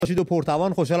باشید و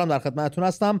پرتوان. خوشحالم در خدمتتون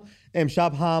هستم.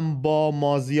 امشب هم با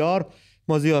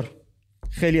مازیار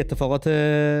خیلی اتفاقات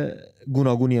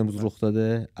گوناگونی امروز رخ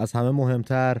داده. از همه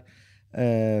مهمتر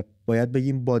باید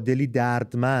بگیم با دلی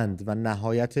دردمند و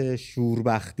نهایت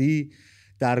شوربختی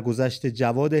درگذشت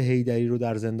جواد حیدری رو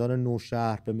در زندان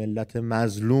نوشهر به ملت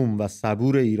مظلوم و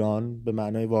صبور ایران به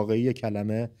معنای واقعی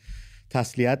کلمه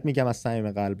تسلیت میگم از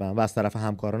صمیم قلبم و از طرف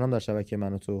همکارانم در شبکه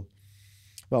من و تو،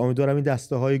 و امیدوارم این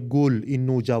دسته های گل، این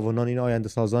نوجوانان، این آینده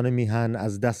سازان میهن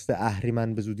از دست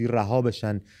اهریمن به زودی رها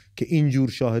بشن که اینجور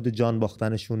شاهد جان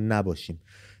باختنشون نباشیم.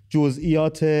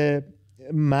 جزئیات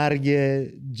مرگ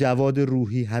جواد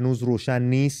روحی هنوز روشن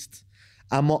نیست،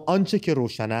 اما آنچه که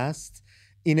روشن است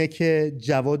اینه که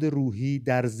جواد روحی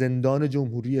در زندان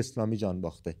جمهوری اسلامی جان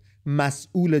باخته.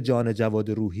 مسئول جان جواد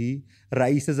روحی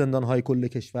رئیس زندانهای کل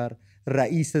کشور،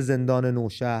 رئیس زندان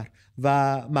نوشهر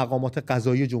و مقامات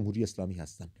قضایی جمهوری اسلامی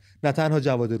هستند. نه تنها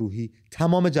جواد روحی،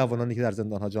 تمام جوانانی که در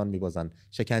زندانها جان میبازن،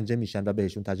 شکنجه میشن و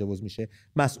بهشون تجاوز میشه،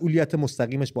 مسئولیت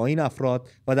مستقیمش با این افراد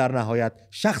و در نهایت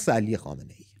شخص علی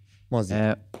خامنه‌ای.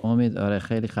 مازیار. امید، آره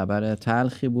خیلی خبر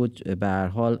تلخی بود. به هر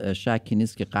حال شکی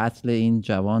نیست که قتل این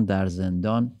جوان در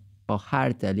زندان با هر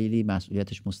دلیلی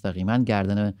مسئولیتش مستقیما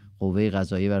گردن قوه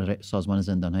قضاییه و سازمان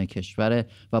زندانهای کشوره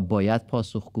و باید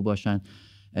پاسخگو باشن.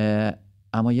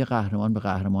 اما یه قهرمان به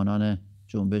قهرمانان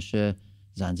جنبش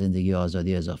زن زندگی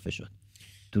آزادی اضافه شد.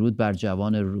 درود بر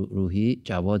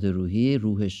جواد روحی،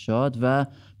 روحش شاد. و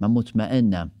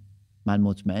من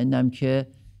مطمئنم که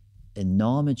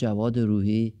نام جواد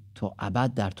روحی تا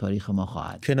ابد در تاریخ ما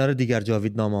خواهد، کنار دیگر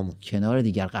جاویدنامامون، کنار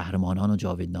دیگر قهرمانان و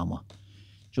جاویدناما.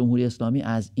 جمهوری اسلامی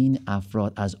از این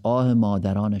افراد، از آه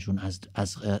مادرانشون،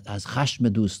 از خشم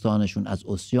دوستانشون، از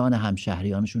عصیان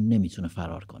همشهریانشون نمیتونه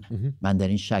فرار کنه. من در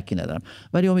این شکی ندارم.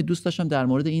 ولی امید، دوست داشتم در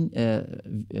مورد این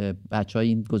بچهای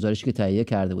این گزارشی که تهیه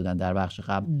کرده بودن در بخش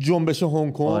قبل، جنبش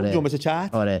هنگ کنگ، آره. جنبش چت.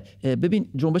 آره ببین،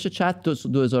 جنبش چت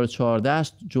 2014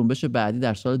 است. جنبش بعدی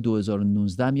در سال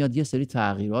 2019 میاد. یه سری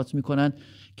تغییرات میکنن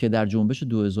که در جنبش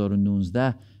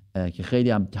 2019 که خیلی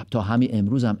هم تا همین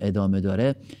امروز هم ادامه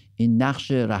داره، این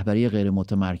نقش رهبری غیر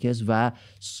متمرکز و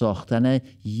ساختن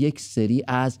یک سری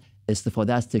از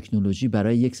استفاده از تکنولوژی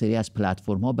برای یک سری از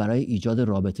پلتفرم‌ها برای ایجاد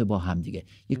رابطه با همدیگه.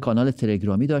 یک کانال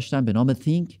تلگرامی داشتن به نام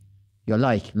think یا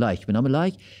لایک به نام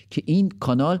لایک، که این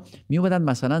کانال می اومدن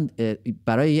مثلا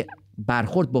برای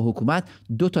برخورد با حکومت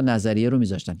 2 تا نظریه رو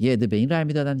میذاشتن، یه عده به این رأی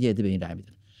میدادن، یه عده به این رأی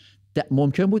میدادن.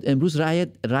 ممکن بود امروز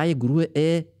رأی گروه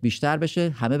A بیشتر بشه،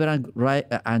 همه برن رأی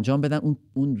انجام بدن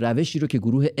اون روشی رو که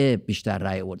گروه A بیشتر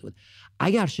رأی آورده بود.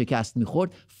 اگر شکست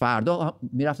میخورد، فردا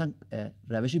میرفتن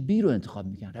روش B رو انتخاب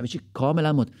میکردن، روشی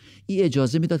کاملا این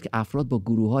اجازه میداد که افراد با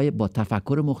گروه‌های با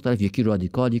تفکر مختلف، یکی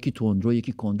رادیکال، یکی تندرو،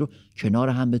 یکی کندرو، کنار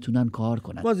هم بتونن کار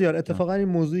کنن. مازیار، اتفاقا این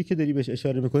موضوعی که داری بهش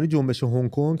اشاره میکنی، جنبش هنگ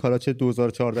کنگ، حالا چه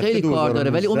 2014 خیلی کار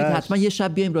داره، ولی امید حتما یه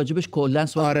شب بیایم راجبش کلا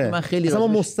صحبت کنیم. من خیلی ما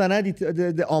مستندی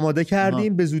آماده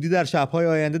کردیم، به زودی در شب‌های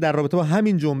آینده در رابطه با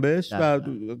همین جنبش و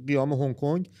قیام هنگ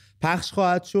کنگ پخش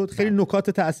خواهد شد. خیلی نکات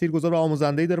تاثیرگذار و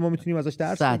آموزنده‌ای داره، ما میتونیم ازش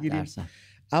درس بگیریم.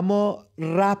 اما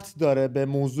ربط داره به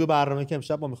موضوع برنامه که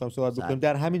امشب ما می‌خوایم صحبت بکنیم.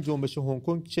 در همین جنبش هنگ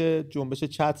کنگ، چه جنبش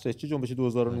چترش، چه جنبش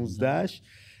 2019ش،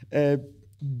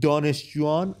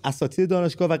 دانشجویان، اساتید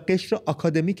دانشگاه و قشر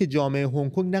آکادمیک جامعه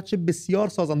هنگ کنگ نقش بسیار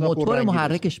سازنده و موتور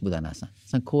محرکش بودن. اصلا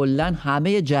کلا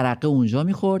همه جرقه اونجا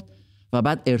می‌خورد و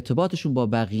بعد ارتباطشون با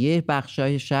بقیه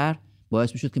بخش‌های شهر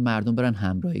باعث می‌شد که مردم برن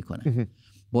همراهی کنن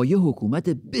با یه حکومت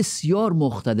بسیار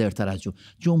مقتدرتر از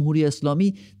جمهوری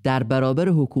اسلامی. در برابر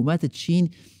حکومت چین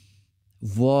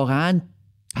واقعا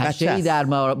پشه‌ای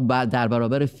در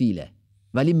برابر فیله،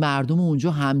 ولی مردم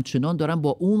اونجا همچنان دارن با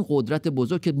اون قدرت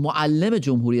بزرگ که معلم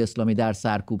جمهوری اسلامی در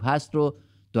سرکوب هست رو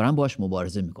دارن باش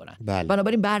مبارزه میکنن.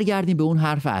 بنابراین برگردیم به اون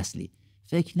حرف اصلی.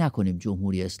 فکر نکنیم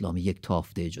جمهوری اسلامی یک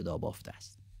تافته جدا بافته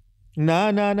است.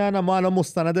 نه، ما الان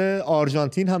مستند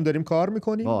آرژانتین هم داریم کار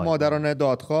میکنیم. مادران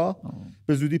دادخواه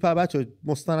به زودی بچه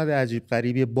مستند عجیب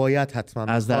غریبی باید حتما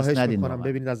از دست ندید،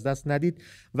 ببینید، از دست ندید.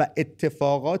 و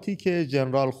اتفاقاتی که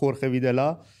جنرال خورخه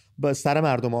ویدلا با سر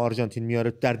مردم آرژانتین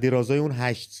میاره، در درازای اون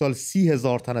 8 سال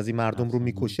 30,000 تن از این مردم رو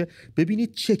میکشه.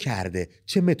 ببینید چه کرده،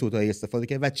 چه متدایی استفاده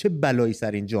کرده و چه بلایی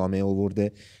سر این جامعه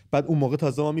آورده. بعد اون موقع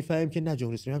تازه ما میفهمیم که نه،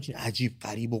 جمهوری اسلامی همچین عجیب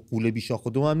غریب و قوله بیشاخ و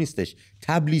دوم هم نیستش.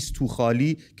 تبلیس تو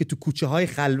خالی که تو کوچه های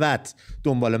خلوت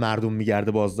دنبال مردم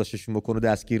میگرده، بازداشتشون بکنه،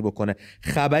 دستگیر بکنه.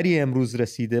 خبری امروز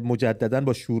رسیده مجددا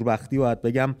با شوربختی باید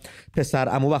بگم، پسر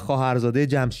عمو و خواهرزاده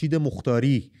جمشید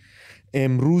مختاری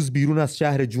امروز بیرون از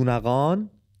شهر جونقان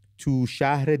تو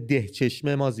شهر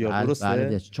دهچشمه مازیار، درسته؟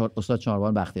 بله استاد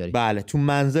چهاربان بختیاری. بله، تو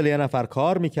منزل یه نفر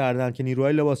کار میکردن که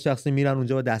نیروهای لباس شخصی میرن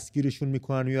اونجا و دستگیرشون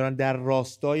میکنن میارن. در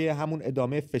راستای همون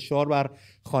ادامه فشار بر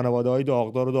خانواده‌های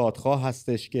داغدار و دادخواه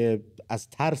هستش که از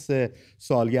ترس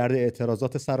سالگرد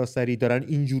اعتراضات سراسری دارن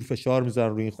اینجور فشار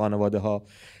میذارن روی این خانواده‌ها.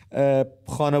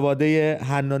 خانواده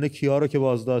حنان کیا رو که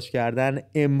بازداشت کردن،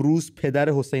 امروز پدر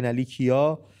حسین علی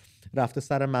کیا رفته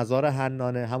سر مزار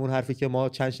حنانه، همون حرفی که ما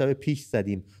چند شب پیش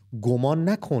زدیم، گمان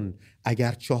نکن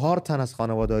اگر 4 تن از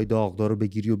خانواده‌های داغدار رو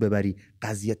بگیری و ببری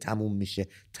قضیه تموم میشه.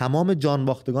 تمام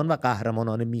جانباختگان و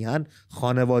قهرمانان میهن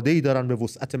خانواده‌ای دارن به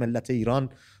وسعت ملت ایران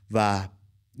و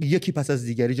یکی پس از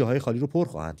دیگری جاهای خالی رو پر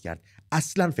خواهند کرد.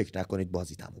 اصلا فکر نکنید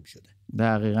بازی تموم شده.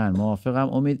 دقیقاً موافقم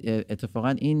امید.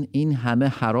 اتفاقا این همه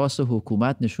هراس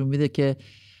حکومت نشون میده که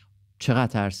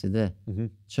چقدر ترسیده،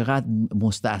 چقدر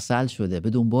مستعسل شده، به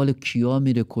دنبال کیا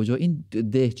میره کجا. این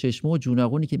دهچشمه و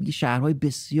جونقونی که میگه شهرهای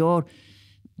بسیار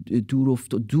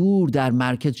دور در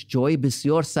مرکز، جای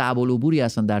بسیار صعب العبوری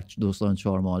هستن در داستان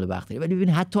 4 ماه بختیاری، ولی ببین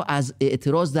حتی از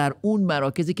اعتراض در اون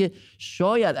مراکزی که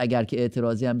شاید اگر که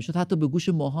اعتراضی هم میشد حتی به گوش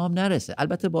ماها هم نرسه.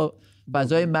 البته با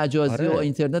فضای مجازی و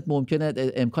اینترنت ممکنه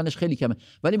امکانش خیلی کمه،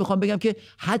 ولی میخوام بگم که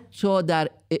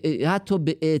حتی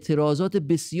به اعتراضات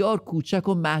بسیار کوچک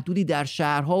و محدودی در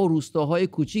شهرها و روستاهای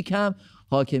کوچیک هم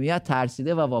حاکمیت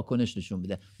ترسیده و واکنش نشون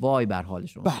میده. وای بر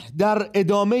حالشون. بله، در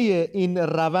ادامه این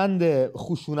روند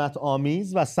خشونت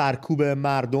آمیز و سرکوب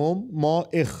مردم ما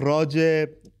اخراج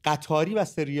قطاری و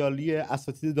سریالی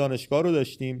اساتید دانشگاه رو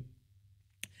داشتیم.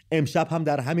 امشب هم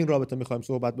در همین رابطه میخوایم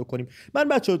صحبت بکنیم. من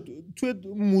بچه توی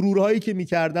مرورهایی که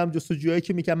میکردم، جستجوهایی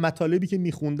که میکردم، مطالبی که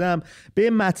میخوندم، به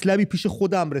مطلبی پیش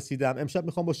خودم رسیدم. امشب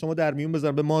میخوام با شما در میون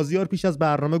بذارم. به مازیار پیش از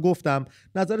برنامه گفتم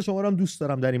نظر شما رو هم دوست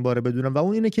دارم در این باره بدونم و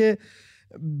اون اینه که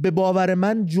به باور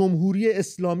من جمهوری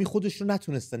اسلامی خودش رو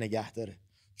نتونسته نگه داره.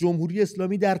 جمهوری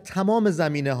اسلامی در تمام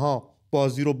زمینه ها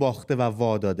بازی رو باخته و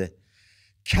واداده.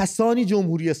 کسانی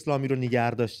جمهوری اسلامی رو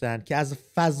نگه داشتن که از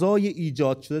فضای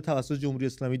ایجاد شده توسط جمهوری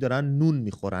اسلامی دارن نون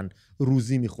میخورن،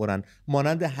 روزی میخورن،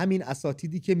 مانند همین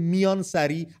اساتیدی که میان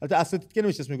سری، البته اساتید که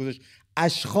نمیشه اسمش گذاشت،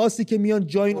 اشخاصی که میان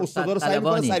جای این استادا رو سعی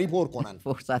میکنن سری پر کنن،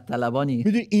 فرصت طلبانی،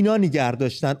 میدونی اینا نگه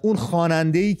داشتن. اون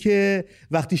خواننده‌ای که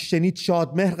وقتی شنید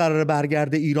شادمهر قراره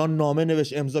برگرده ایران نامه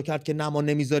نوشت امضا کرد که نه ما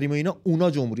نمیذاریم و اینا،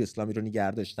 اونا جمهوری اسلامی رو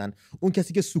نگه داشتن. اون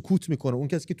کسی که سکوت میکنه، اون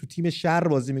کسی که تو تیم شر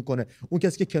بازی میکنه، اون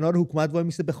کسی که کنار حکومت وای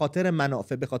میسته به خاطر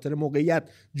منافع، به خاطر موقعیت،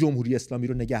 جمهوری اسلامی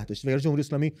رو نگه داشته. وگرنه جمهوری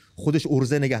اسلامی خودش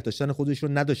ارزه نگه داشتن خودش رو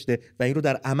نداشته و این رو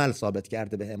در عمل ثابت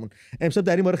کرده بهمون. امشب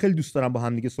در این باره خیلی دوست دارم با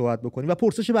هم دیگه صحبت بکنیم و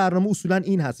پرسش برنامه اصولا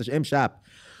این هستش امشب: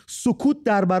 سکوت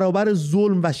در برابر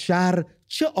ظلم و شر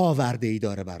چه آورده‌ای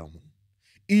داره برامون؟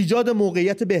 ایجاد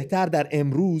موقعیت بهتر در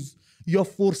امروز یا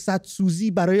فرصت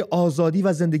سوزی برای آزادی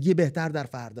و زندگی بهتر در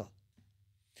فردا؟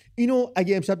 اینو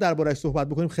اگه امشب درباره‌اش صحبت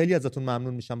بکنیم خیلی ازتون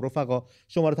ممنون میشم رفقا.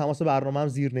 شماره تماس برنامه‌ام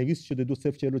زیرنویس شده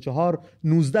 2044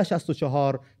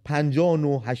 1964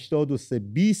 59 83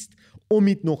 20.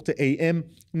 امید.am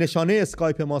نشانه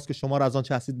اسکایپ ماست که شما رو از آن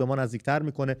چه هستید به ما نزدیکتر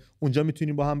میکنه. اونجا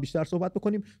میتونیم با هم بیشتر صحبت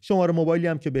بکنیم. شماره موبایلی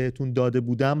هم که بهتون داده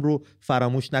بودم رو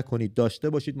فراموش نکنید داشته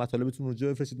باشید. مطالبتون رو اونجا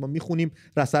بفرستید، ما میخونیم،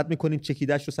 رصد میکنیم،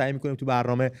 چکیدش رو سعی میکنیم تو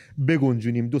برنامه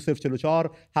بگنجونیم.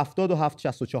 2044 77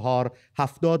 64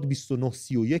 70 29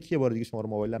 31. یه بار دیگه شماره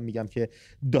موبایلم میگم که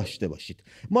داشته باشید.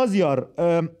 مازیار،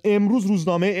 امروز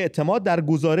روزنامه اعتماد در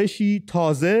گزارشی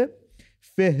تازه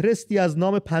فهرستی از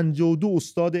نام 52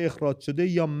 استاد اخراج شده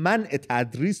یا منع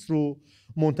تدریس رو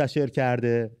منتشر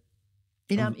کرده.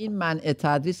 این منع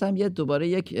تدریس هم دوباره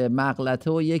یک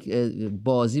مغلطه و یک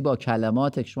بازی با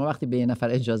کلمات. شما وقتی به یه نفر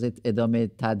اجازه ادامه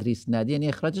تدریس ندی یعنی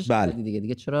اخراجش کردی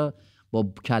دیگه چرا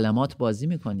با کلمات بازی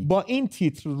میکنی؟ با این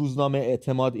تیتر روزنامه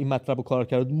اعتماد این مطلب رو کار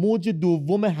کرد: موج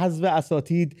دوم حذف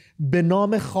اساتید به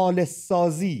نام خالص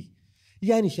سازی.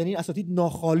 یعنی این اساتید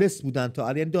ناخالص بودن تا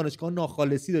الان، یعنی دانشگاه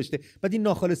ناخالصی داشته. بعد این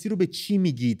ناخالصی رو به چی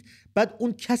میگید؟ بعد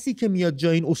اون کسی که میاد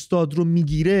جای این استاد رو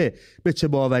میگیره به چه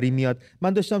باوری میاد؟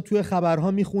 من داشتم توی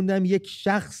خبرها میخوندم یک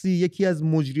شخصی، یکی از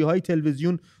مجریهای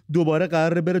تلویزیون، دوباره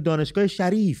قراره بره دانشگاه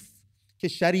شریف که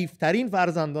شریف ترین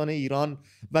فرزندان ایران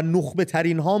و نخبه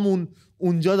ترین هامون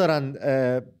اونجا دارن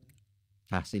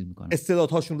تحصیل میکنن،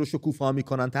 استعدادهاشون رو شکوفا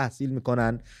میکنن، تحصیل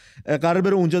میکنن. قرار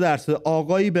بره اونجا درس.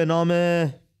 آقایی به نام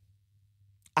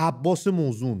عباس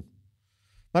موزون،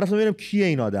 من رفتم ببینم کیه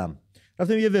این آدم.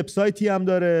 رفتم یه وبسایتی هم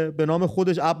داره به نام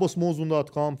خودش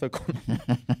abbasmouzun.com فکر کنم.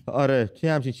 آره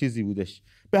که همچین چیزی بودش.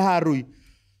 به هر روی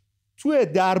تو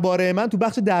درباره من، تو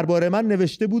بخش درباره من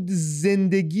نوشته بود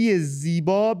زندگی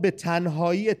زیبا به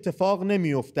تنهایی اتفاق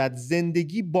نمیافتد،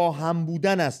 زندگی با هم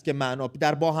بودن است که معنا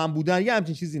در با هم بودن، یه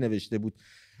همچین چیزی نوشته بود.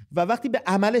 و وقتی به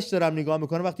عملش دارم نگاه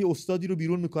میکنم، وقتی استادی رو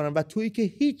بیرون میکنن و تویی که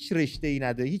هیچ رشته‌ای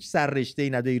نداری، هیچ سر رشته‌ای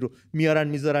نداری رو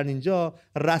میذارن اینجا،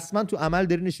 رسما تو عمل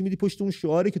داری نشون میدی پشت اون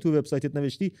شعاری که تو وبسایتت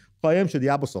نوشتی قایم شدی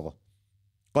عباس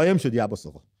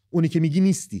آقا. اونی که میگی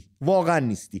نیستی، واقعا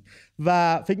نیستی.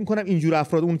 و فکر میکنم اینجور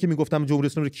افراد، اون که میگفتم جمهوری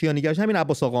اسلامی رو کیا نگرش، همین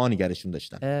عباس آقا نگرشون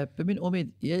داشتن. ببین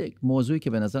امید، یک موضوعی که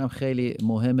به نظرم خیلی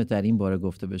مهمه در این باره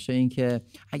گفته بشه این که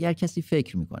اگر کسی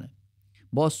فکر میکنه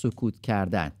با سکوت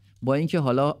کردن، با اینکه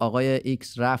حالا آقای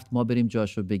ایکس رفت ما بریم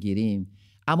جاشو بگیریم،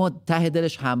 اما ته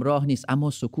دلش همراه نیست، اما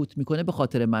سکوت میکنه به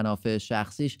خاطر منافع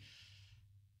شخصیش،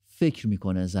 فکر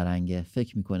میکنه زرنگه،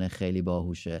 فکر میکنه خیلی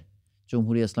باهوشه.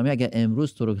 جمهوری اسلامی اگر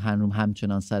امروز تو رو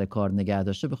همچنان سر کار نگه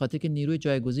داشته، به خاطر که نیروی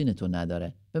جایگزین تو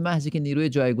نداره. به محضی که نیروی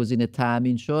جایگزین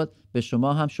تأمین شد، به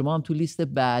شما هم تو لیست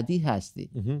بعدی هستی.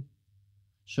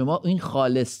 شما این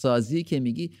خالص سازی که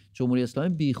میگی، جمهوری اسلامی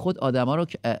بی خود آدما رو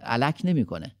الک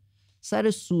نمیکنه.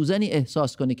 سر سوزنی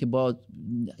احساس کنی که با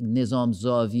نظام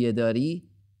زاویه داری،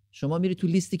 شما میری تو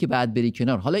لیستی که بعد بری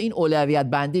کنار. حالا این اولویت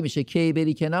بندی میشه، کی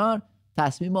بری کنار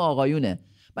تصمیم آقایونه.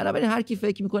 بنابراین هر کی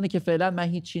فکر میکنه که فعلا من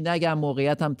هیچی نگم،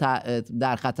 موقعیتم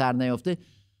در خطر نیفته،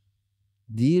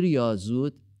 دیر یا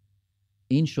زود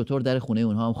این شطور در خونه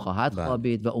اونها هم خواهد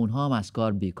خوابید و اونها هم از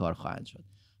کار بیکار خواهند شد.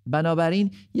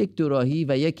 بنابراین یک دوراهی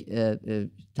و یک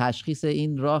تشخیص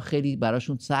این راه خیلی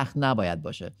براشون سخت نباید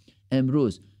باشه.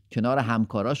 امروز کنار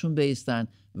همکاراشون بایستن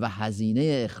و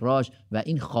هزینه اخراج و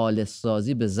این خالص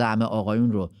سازی به زعم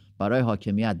آقایون رو برای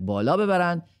حاکمیت بالا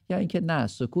ببرن، یا اینکه نه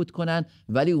سکوت کنن،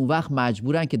 ولی اون وقت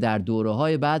مجبورن که در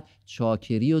دوره‌های بعد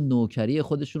چاکری و نوکری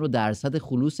خودشون رو، درصد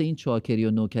خلوص این چاکری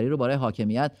و نوکری رو برای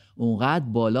حاکمیت اونقدر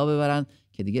بالا ببرن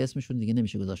که دیگه اسمشون دیگه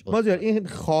نمیشه گذاشت. مازیار، این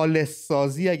خالص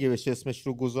سازی اگه بشه اسمش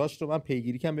رو گذاشت، رو من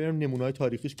پیگیری کنم ببینم نمونه‌های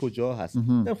تاریخیش کجا هست.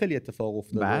 دیدم خیلی اتفاق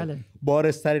افتاده. بله.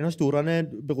 بارزتریناش دوران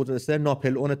به قدرت رسیدن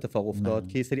ناپلئون اتفاق افتاد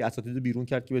که یه سری اساتید رو بیرون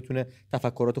کرد که بتونه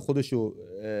تفکرات خودشو.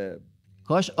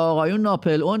 کاش آقایون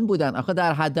ناپلئون بودن. آخه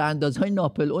در حد اندازهای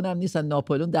ناپلئون هم نیستن.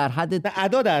 ناپلئون در حد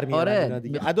ادا در میارن. آره.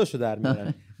 دیگه اداشو در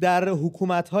میارن. در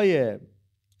حکومت‌های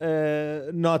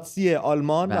ناتسی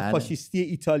آلمان و فاشیستی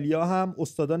ایتالیا هم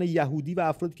استادان یهودی و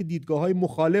افرادی که دیدگاه‌های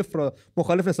مخالف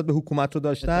نسبت به حکومت رو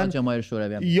داشتن، جماهیر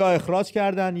شوروی هم یا اخراج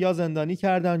کردن یا زندانی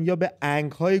کردن یا به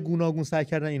انگ‌های گوناگون سعی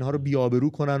کردن اینها رو بی‌آبرو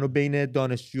کنن و بین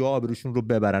دانشجوها آبروشون رو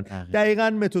ببرن. دقیقاً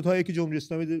متدهایی که جمهوری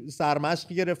اسلامی سرمشق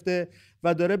گرفته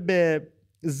و داره به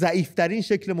ضعیف‌ترین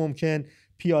شکل ممکن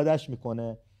پیادهش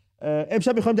میکنه.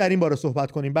 امشب میخوایم در این باره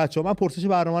صحبت کنیم. بچه‌ها، من پرسش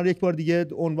برنامه رو یک بار دیگه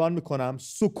عنوان میکنم: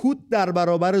 سکوت در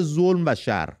برابر ظلم و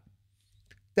شر.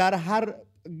 در هر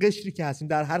قشری که هستیم،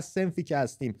 در هر صنفی که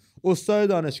هستیم، استاد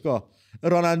دانشگاه،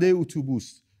 راننده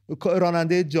اتوبوس،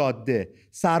 راننده جاده،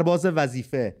 سرباز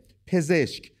وظیفه،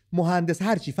 پزشک، مهندس،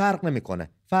 هر چی فرق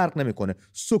نمیکنه.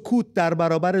 سکوت در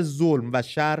برابر ظلم و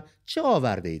شر چه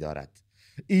آورده‌ای دارد؟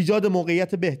 ایجاد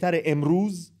موقعیت بهتر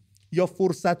امروز یا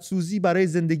فرصت سوزی برای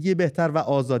زندگی بهتر و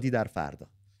آزادی در فردا؟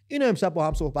 اینو امشب با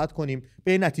هم صحبت کنیم،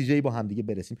 به نتیجه‌ای با هم دیگه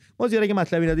برسیم. مازیار، اگه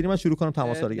مطلبی نداری من شروع کنم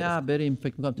تماس رو گرفتم. نه بریم،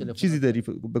 فکر می‌کنم تلفن چیزی داری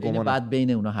به گمانم بعد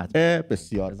بین اونها حتما.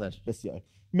 بسیار.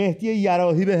 مهدی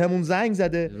یراحی به همون زنگ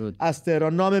زده از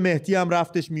تهران. نام مهدی هم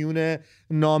رفتش میونه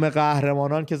نام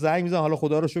قهرمانان که زنگ میزنن. حالا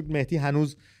خدا رو شکر مهدی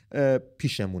هنوز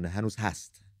پیشمونه، هنوز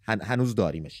هست، هنوز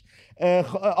داریمش.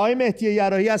 آقای مهدی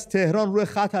یراحی از تهران روی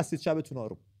خط هستید، شبتون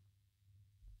آروم.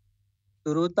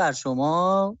 درود بر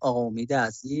شما آقا امید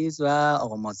عزیز و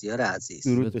آقا مازیار عزیز.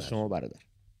 درود به شما برادر.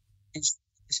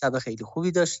 شب خیلی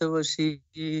خوبی داشته باشید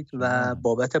و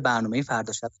بابت برنامه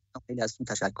فردا شب خیلی ازتون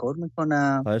تشکر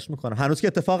میکنم. خواهش میکنم. هنوز که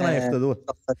اتفاق نیفتاده بود.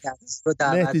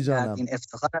 مهدی جانم، این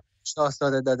افتخار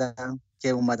شاهزاده دادم که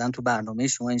اومدن تو برنامه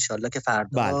شما. انشالله که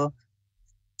فردا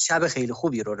شب خیلی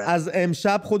خوبی رو از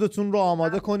امشب خودتون رو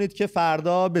آماده کنید که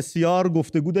فردا بسیار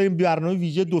گفتگو داریم. برنامه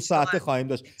ویژه 2 ساعته خواهیم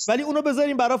داشت، ولی اونو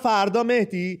بذاریم برای فردا.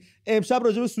 مهدی، امشب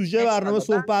راجع به سوژه برنامه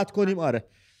صحبت کنیم. آره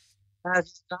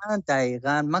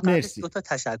دقیقاً. من قبلش 2 تا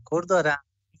تشکر دارم.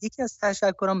 یکی از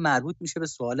تشکرام مربوط میشه به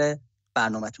سوال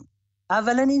برنامه‌تون.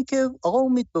 اولا این که آقا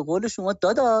امید، به قول شما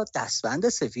دادا دستبند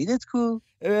سفیدت کو؟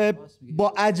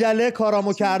 با عجله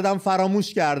کارامو کردم،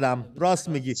 فراموش کردم. راست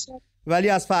میگی، ولی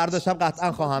از فردا شب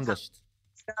قطعا خواهم داشت.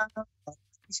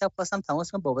 شب خواستم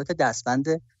تماس کنم بابت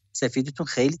دستبند سفیدتون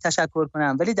خیلی تشکر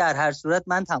کنم، ولی در هر صورت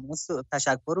من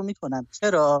تشکر رو میکنم.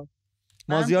 چرا؟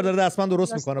 مازیار داره دستبند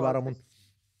درست میکنه برامون.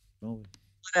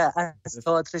 از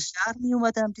تئاتر شهر می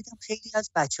اومدم دیدم خیلی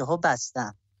از بچه‌ها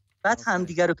بستن. بعد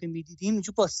همدیگه رو که می‌دیدیم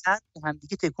اینجا با سر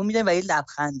همدیگه تکون میدن و یه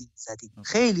لبخندی می‌زدیم.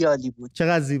 خیلی عالی بود.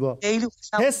 چقدر زیبا.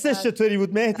 حسش چطوری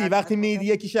بود مهدی وقتی می‌دیدی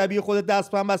یکی شبیه خودت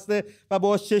دستبند بسته و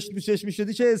باهاش چشم به چشم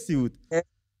می‌شدی؟ چه حسی بود؟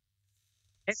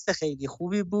 حس خیلی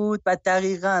خوبی بود. و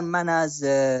دقیقاً من از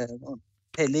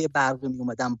پله برقی می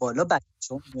اومدن بالا،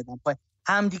 بچه‌ها می اومدن پای،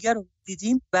 همدیگه رو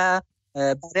دیدیم و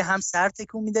برای هم سر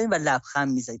تکون میدادیم و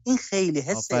لبخند میزدیم. این خیلی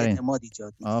حس اعتماد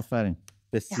ایجاد می‌کنه. آفرین،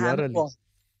 بسیار عالی،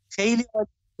 خیلی عالی.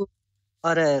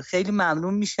 آره خیلی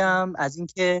ممنون میشم از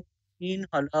اینکه این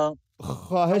حالا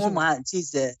خواهش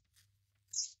چیزه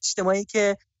اجتماعی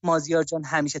که مازیار جان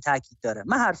همیشه تاکید داره.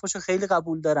 من حرفاشو خیلی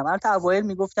قبول دارم. البته اوایل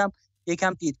میگفتم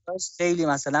یکم دیدگاهش خیلی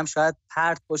مثلا شاید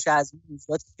پرت باشه از این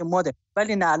موضوعاتی که ماده،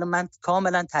 ولی نه الان من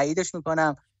کاملا تاییدش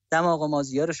میکنم. دم آقا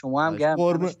مازیار شما هم گرم.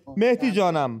 مهدی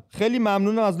جانم خیلی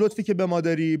ممنونم از لطفی که به ما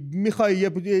داری. میخوای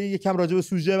یکم راجع به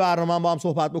سوژه برنامه با هم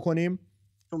صحبت بکنیم؟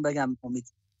 تون بگم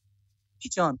امید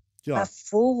جان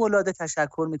فوق العاده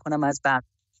تشکر میکنم از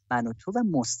من و تو و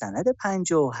مستند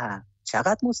 57.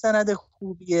 چقدر مستند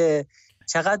خوبیه،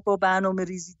 چقدر با برنامه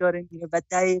ریزی داره میره و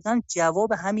دقیقاً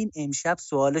جواب همین امشب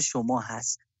سوال شما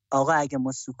هست. آقا اگه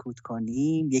ما سکوت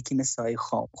کنیم یکی مثل آقای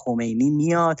خمینی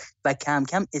میاد و کم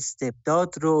کم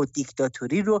استبداد رو،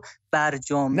 دیکتاتوری رو بر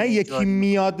جامعه، نه یکی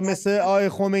میاد مثل آقای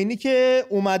خمینی که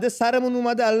اومده سرمون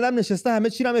اومده الان نشسته همه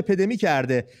چی رو هم اپیدمی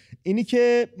کرده. اینی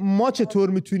که ما چطور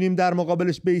میتونیم در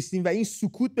مقابلش بیستیم و این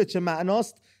سکوت به چه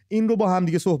معناست، این رو با هم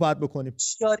دیگه صحبت بکنیم.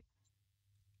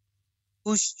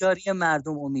 هوشیاری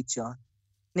مردم. امید جان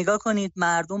نگاه کنید،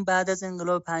 مردم بعد از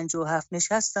انقلاب 57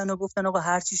 نشستن و گفتن آقا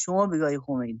هرچی شما بگید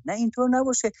خمینی. نه اینطور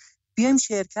نباشه، بیایم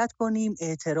شرکت کنیم،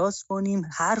 اعتراض کنیم،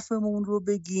 حرفمون رو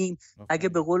بگیم. اگه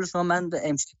به قول شما من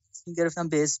امشب گرفتم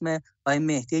به اسم آقای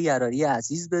مهدی یراری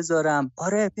عزیز بذارم،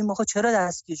 آره ببین آقا چرا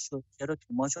دستگیر شد، چرا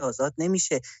توماچ آزاد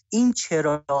نمیشه. این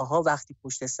چراها وقتی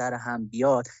پشت سر هم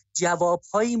بیاد،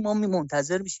 جوابهایی ما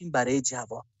منتظر میشیم برای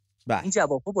جواب. این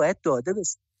جوابها باید داده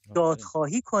بشه،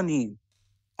 دادخواهی کنیم.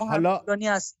 حالا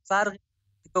از فرق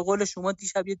به قول شما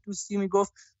دیشب یه دوستی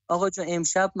میگفت آقا جان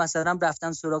امشب مثلا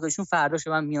رفتن سراغشون، فرداش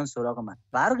من میان سراغ من،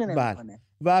 فرقی نمیکنه.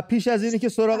 و پیش از اینی که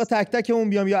سراغ تک تکمون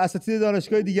بیام یا اساتید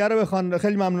دانشگاه دیگر رو بخوان،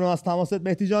 خیلی ممنونم از تماست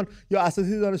مهدی جان، یا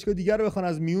اساتید دانشگاه دیگر رو بخوان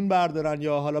از میون بردارن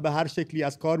یا حالا به هر شکلی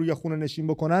از کار یا خونه نشین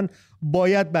بکنن،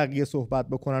 باید بقیه صحبت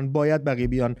بکنن، باید بقیه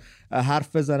بیان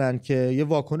حرف بزنن که یه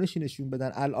واکنشی نشون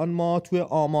بدن. الان ما توی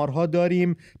آمارها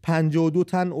داریم 52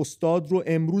 تن استاد رو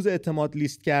امروز اعتماد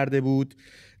لیست کرده بود.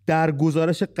 در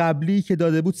گزارش قبلی که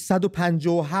داده بود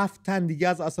 157 تن دیگه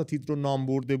از اساتید رو نام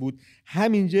برده بود.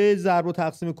 همینجا ضرب و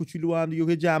تقسیم کوچولو هم دیگه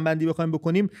که جمع‌بندی بخوایم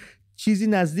بکنیم، چیزی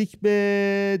نزدیک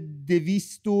به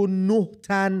 209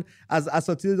 تن از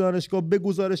اساتید دانشگاه به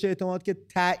گزارش اعتماد که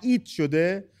تایید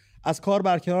شده از کار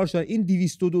برکنار شدن. این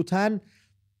 202 تن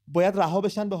باید رها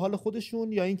بشن به حال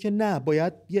خودشون یا اینکه نه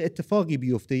باید یه اتفاقی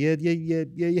بیفته،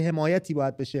 یه حمایتی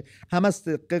باید بشه، هم از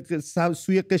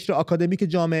سوی قشر آکادمیک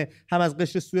جامعه، هم از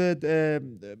قشر سوی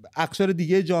اقشار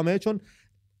دیگه جامعه، چون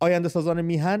آینده سازان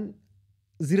میهن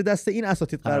زیر دست این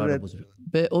اساتید قراره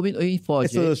به امید این فاجعه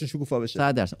استعدادشون شکوفا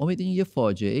بشه. 100%. امید این یه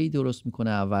فاجعه ای درست میکنه.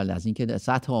 اول از اینکه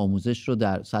سطح آموزش رو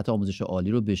در سطح آموزش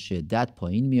عالی رو به شدت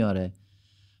پایین میاره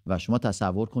و شما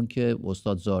تصور کن که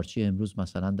استاد زارچی امروز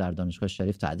مثلا در دانشگاه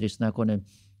شریف تدریس نکنه،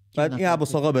 بعد این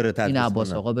عباس آقا بره تدریس کنه، این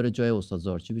عباس آقا بره جای استاد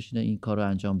زارچی بشینه این کارو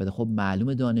انجام بده. خب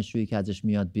معلومه دانشجویی که ازش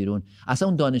میاد بیرون، اصلا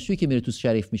اون دانشجویی که میره تو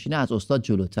شریف میشینه از استاد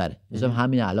جلوتره. مثلا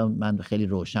همین الان من خیلی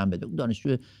روشن بده، اون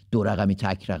دانشجو دو رقمی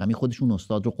تک رقمی خودشون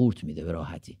استاد رو قورت میده به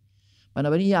راحتی.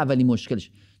 بنابراین این اولی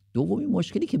مشکلش. دومی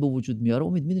مشکلی که به وجود میاره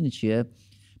امید میدونی چیه؟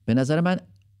 به نظر من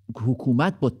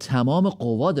حکومت با تمام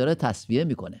قوا داره تصفیه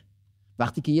میکنه.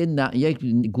 وقتی که یک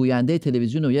گوینده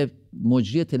تلویزیون و یه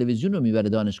مجری تلویزیون رو میبره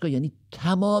دانشگاه، یعنی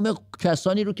تمام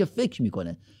کسانی رو که فکر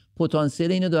میکنه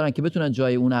پتانسیل اینو دارن که بتونن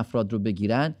جای اون افراد رو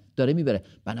بگیرن داره میبره.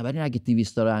 بنابراین اگه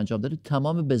 200 تا رو انجام داره،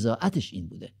 تمام بضاعتش این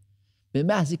بوده. به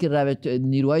محضی که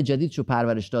نیروهای جدیدشو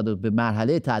پرورش داد و به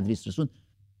مرحله تدریس رسون،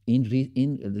 این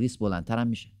ریس بلندتر هم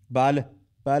میشه.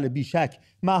 بله بیشک.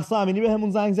 مهسا امینی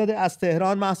بهمون زنگ زده از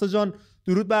تهران. مهسا جان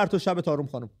درود بر تو، شب تاروم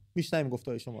خانم. میشنویم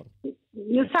گفتهای شما رو.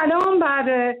 سلام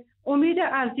بر امید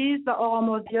عزیز و آقا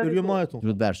مازیار.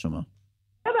 درود بر شما.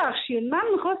 ببخشید من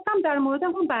میخواستم در مورد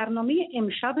اون برنامه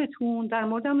امشبتون در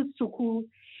مورد سکوت،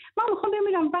 من میخوام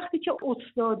ببینم وقتی که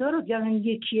استادا رو دارن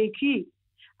یکی یکی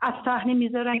از صحنه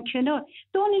میذارن کنار،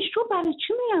 دانشجو برای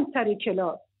چی میرن سر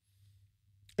کلاس؟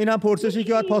 این هم پرسشی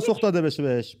که باید پاسخ داده بشه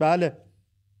بهش. بله.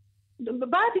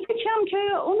 بعد یکی هم که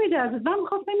امید عزیز من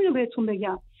میخواستم اینو بهتون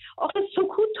بگم، آخه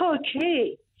سکوت تا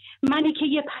کی؟ منی که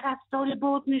یه پرستار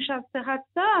باز نشسته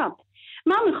هستم،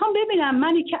 من میخوام ببینم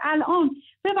منی که الان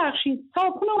ببخشید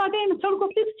صاحبخون اومده امسال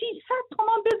گفته 300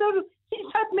 تومان بذار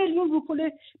 300 میلیون رو پول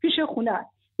پیش خونه،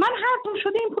 من حرفم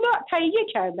شده این پول رو تهیه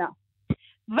کردم،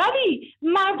 ولی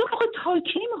مردم خود تا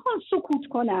کی میخوان سکوت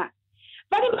کنن؟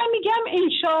 ولی من میگم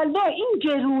انشالله این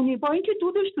گرونی با اینکه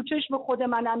دودش تو چشم خود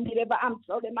منم میره و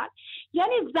امثال من،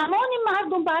 یعنی زمانی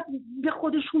مردم بعد به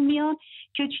خودشون میان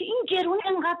که چی این گرون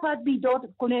انقدر باید بیداد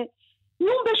کنه،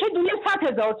 نون بشه دونه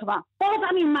 100,000 تومان،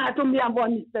 بازم این مردم میرن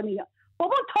وانیسته میان.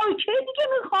 بابا تا کی دیگه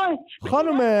میخوای؟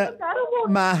 خانم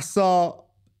مهسا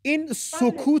این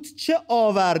سکوت چه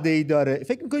آورده‌ای داره؟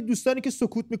 فکر میکنید دوستانی که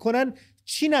سکوت میکنن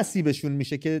چی نصیبشون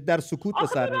میشه که در سکوت به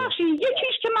سر میبرن؟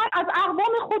 یکیش که من از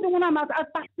اقوام خودمونم از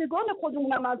بستگان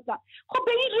خودمونم هستم، خب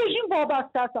به این رژیم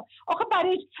وابسته هستم. آخه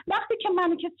برای وقتی که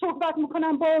من که صحبت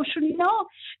میکنم باشون اینا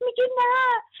میگه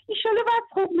نه ایشالا وضع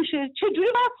خوب میشه. چجوری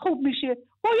وضع خوب میشه؟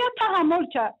 باید تحمل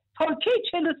کرد. تا کی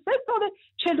 43 ساله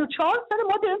 44 ساله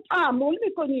ما داریم تحمل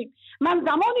میکنیم. من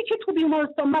زمانی که تو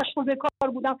بیمارستان مشغول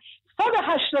کار بودم سال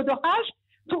 88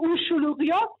 تو اون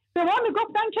شلوغیات به ما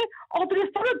میگفتن که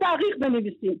آدرس‌ها رو دقیق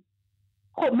بنویسیم.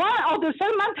 خب من آدرس‌ها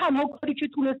رو من تنها کاری که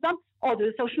تونستم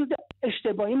آدرس‌هاشون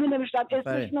اشتباهی می‌نوشتم،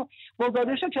 اسمشون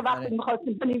گزارشو که وقتی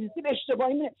می‌خواستیم بنویسیم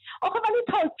اشتباهی می. آخه ولی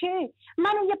تا کی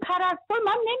من یه پرستار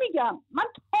من نمیگم، من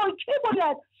تا کی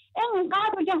باید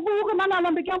اینقدر بگم حقوق من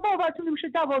الان بگم باورتون نمیشه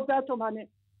 12 تومنه.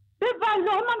 به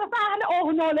والله من اصلا اهل آه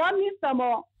و ناله هم نیستم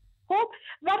خب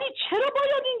ولی چرا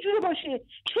باید اینجوری باشه؟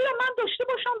 چرا من داشته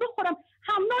باشم بخورم؟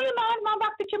 همنای من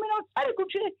وقتی که میرم سر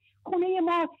کوچه خونه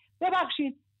ما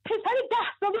ببخشید پسر 10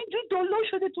 ساله اینجوری دلو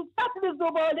شده تو سطل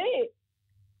زباله،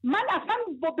 من اصلا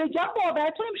بگم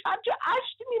باورتون نمیشه همچه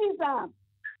اشک میریزم.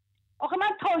 آخه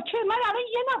من تاکه من الان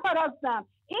یه نفر هستم،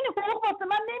 این حقوق واسه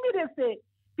من نمیرسه.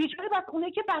 بیچاره بس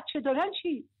اونه که بچه دارن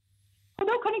چی؟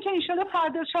 خدا کنی که انشالله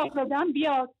فردا شاهزاده‌ام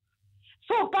بیاد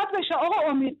صحبت بشه. آقا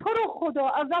امید تو رو خدا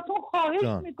ازتون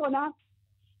خواهش میکنم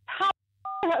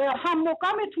هم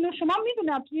مقامتونه، شما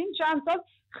میدونم تو این چند سال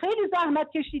خیلی زحمت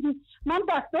کشیدین، من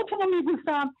دستاتون رو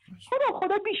میبوسم.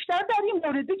 خدا بیشتر در این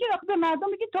مورد بگیر. به مردم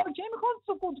بگی تا کی میخوان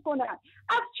سکوت کنن؟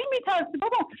 از چی میترسی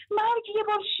بابا؟ مرگ یه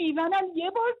بار شیونن، یه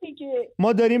بار دیگه.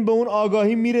 ما داریم به اون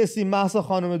آگاهی میرسیم مهسا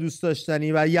خانم دوست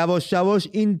داشتنی و یواش یواش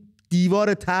این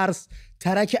دیوار ترس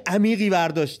ترک عمیقی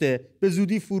برداشته، به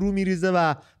زودی فرو میریزه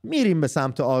و میریم به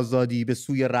سمت آزادی، به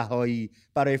سوی رهایی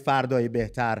برای فردای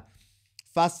بهتر.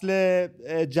 فصل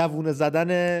جوونه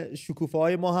زدن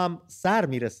شکوفه‌های ما هم سر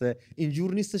میرسه.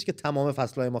 اینجور نیستش که تمام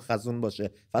فصلهای ما خزون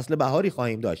باشه. فصل بهاری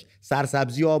خواهیم داشت،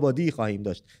 سرسبزی و آبادی خواهیم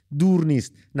داشت. دور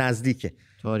نیست، نزدیکه.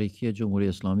 تاریکی جمهوری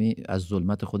اسلامی از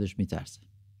ظلمت خودش میترسه.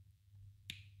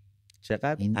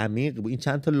 چقدر عمیق بود. این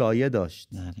چند تا لایه داشت.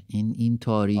 این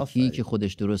تاریکی که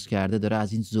خودش درست کرده داره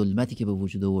از این ظلمتی که به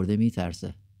وجود آورده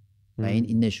میترسه و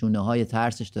این نشونه های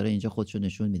ترسش داره اینجا خودشو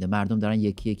نشون میده. مردم دارن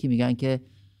یکی یکی میگن که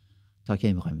تا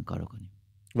کی میخوایم این کارو کنیم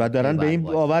و دارن به این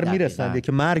باور میرسن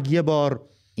که مرگ یه بار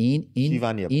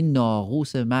این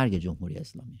ناقوس مرگ جمهوری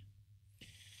اسلامی.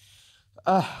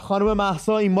 خانم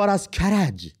مهسا این بار از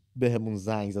کرج بهمون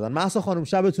زنگ زدن. مهسا خانم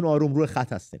شبتون آروم، روی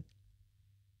خط هستیم.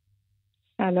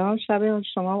 سلام، شب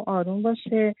شما آروم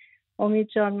باشه. امید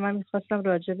جان من میخواستم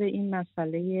راجع به این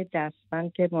مسئله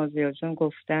دستبند که مازیار جان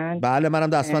گفتن. بله منم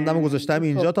دستبندمو گذاشتم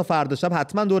اینجا تا فردا شب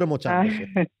حتما دور مچم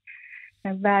باشه.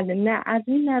 بله نه از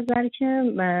این نظر که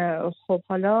خب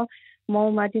حالا ما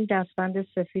اومدیم دستبند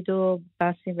سفید رو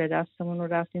بستیم به دستمون و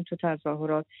رفتیم تو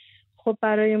تظاهرات. خب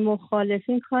برای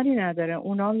مخالفین کاری نداره،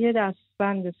 اونا هم یه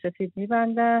دستبند سفید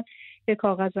میبندن، یه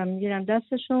کاغذم میگیرن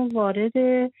دستشون، وارد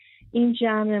این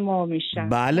جمع ما میشن.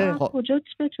 بله کجا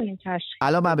بتونیم تشخیص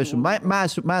الان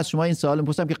من از شما این سوال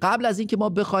میپرسم که قبل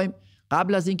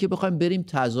از اینکه بخوایم بریم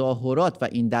تظاهرات و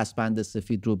این دستبند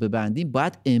سفید رو ببندیم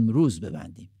باید امروز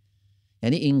ببندیم.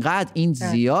 یعنی اینقدر این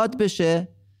زیاد بشه،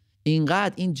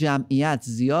 اینقدر این جمعیت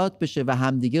زیاد بشه و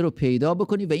همدیگه رو پیدا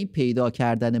بکنی و این پیدا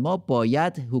کردن ما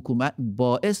باید حکومت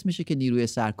باعث میشه که نیروی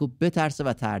سرکوب بترسه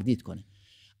و تردید کنه.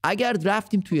 اگر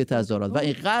رفتیم توی تظاهرات و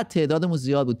اینقدر تعدادمون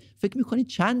زیاد بود، فکر میکنید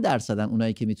چند درصدن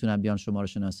اونایی که میتونن بیان شما رو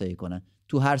شناسایی کنن؟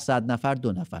 تو هر 100 نفر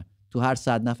 2 نفر، تو هر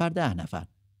 100 نفر 10 نفر.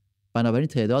 بنابراین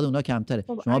تعداد اونا کمتره.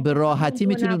 شما به راحتی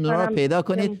میتونید اونا رو پیدا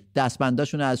کنید،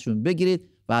 دستبنداشون رو ازشون بگیرید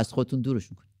و از خودتون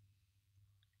دورشون کنید.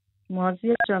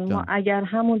 مازیار جان ما اگر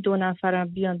همون 2 نفرم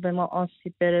بیان به ما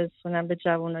آسیب برسونن، به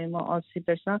جوانای ما آسیب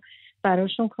برسونن،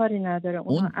 براشون کاری نداره.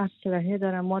 اونا اسلحه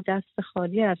دارن، ما دست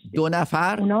خالی هستیم. 2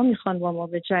 نفر اونا میخوان با ما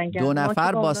به جنگن. 2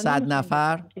 نفر با 100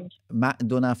 نفر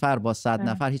 2 نفر با 100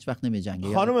 نفر هیچ وقت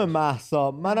نمیجنگه. خانم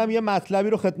مهسا منم یه مطلبی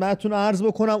رو خدمتتون عرض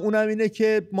بکنم، اونم اینه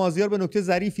که مازیار به نکته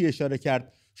ظریفی اشاره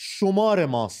کرد. شمار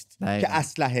ماست که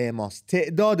اسلحه ماست،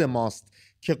 تعداد ماست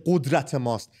که قدرت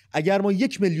ماست. اگر ما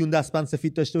 1 میلیون دستبند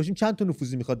سفید داشته باشیم چند تا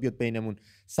نفوذی میخواد بیاد بینمون؟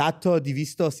 100 تا،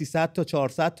 200 تا، 300 تا،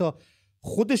 400 تا.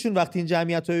 خودشون وقتی این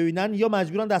جمعیت رو ببینن یا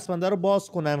مجبورن دستبنده رو باز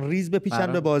کنن، ریز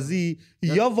بپیچن به بازی،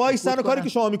 یا وایسن و کاری که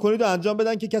شما میکنید رو انجام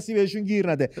بدن که کسی بهشون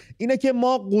گیر نده. اینه که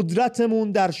ما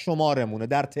قدرتمون در شمارمونه،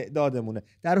 در تعدادمونه،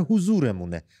 در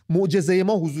حضورمونه. معجزه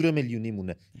ما حضور میلیونی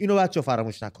مونه. اینو بچه‌ها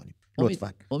فراموش نکنیم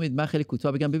لطفاً. امید من خیلی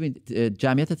کوتاه بگم. ببین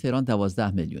جمعیت تهران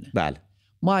 12 میلیونه. بله.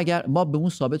 ما به اون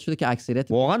ثابت شده که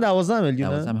اکثریت واقعا 12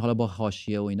 میلیونه. 12 حالا با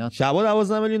حاشیه و اینا شبا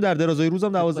 12 میلیون، در درازای روزم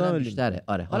 12 میلیون بیشتره.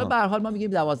 آره حالا به هر حال ما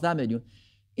میگیم 12 میلیون.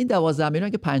 این 12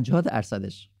 میلیون که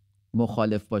 50%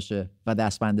 مخالف باشه و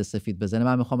دستبند سفید بزنه،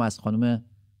 من میخوام از خانم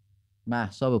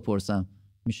مهسا بپرسم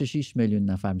میشه 6 میلیون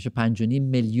نفر، میشه 5.5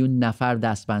 میلیون نفر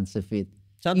دستبند سفید.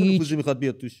 چند تا نفوذی میخواد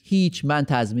بیاد توش؟ هیچ. من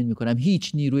تضمین میکنم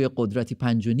هیچ نیروی قدرتی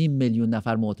 5.5 میلیون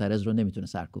نفر معترض رو نمیتونه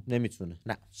سرکوب. نمیتونه.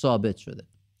 نه. ثابت شده.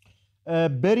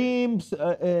 بریم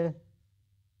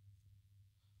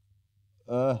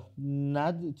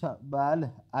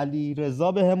بله علی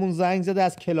رضا به همون زنگ زده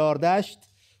از کلاردشت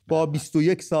با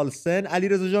 21 سال سن. علی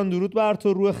رضا جان درود بر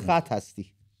تو، روی خط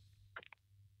هستی.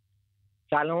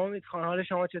 سلام امید خان، حال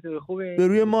شما چطوره؟ خوبه؟ به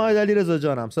روی ماه علی رضا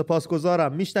جانم،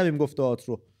 سپاسگزارم. میشنویم گفته‌هات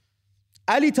رو.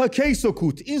 علی تا کی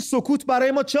سکوت؟ این سکوت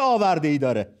برای ما چه آورده‌ای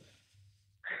داره؟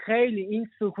 خیلی این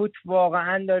سکوت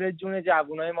واقعا داره جون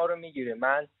جوانای ما رو میگیره.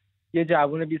 من یه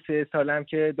جوون 23 سالم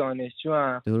که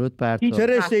دانشجوام. درود بر تو. چه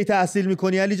رشته‌ای تحصیل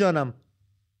می‌کنی علی جانم؟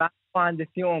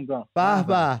 مهندسی عمران. به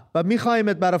به. و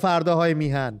می‌خوایمت برای فرداهای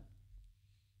میهن.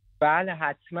 بله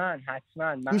حتما.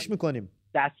 گوش می‌کنیم.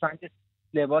 دستبند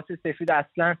لباس سفید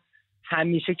اصلا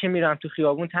همیشه که میرم تو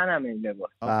خیابون تنم این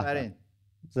لباس. آفرین.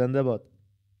 زنده باد.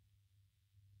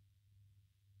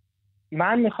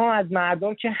 من میخوام از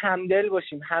مردم که همدل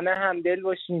باشیم، همه همدل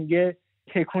باشیم، یه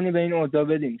تکونی به این اوضاع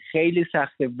بدیم. خیلی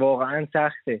سخته، واقعا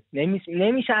سخته.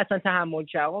 نمیشه اصلا تحمل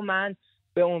کرد. من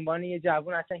به عنوان یه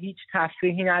جوان اصلا هیچ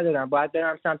تفریحی ندارم. باید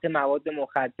برم سمت مواد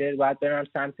مخدر، باید برم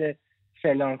سمت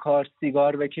فلان کار،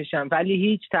 سیگار بکشم، ولی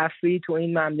هیچ تفریحی تو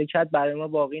این مملکت برای ما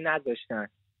باقی نداشتن.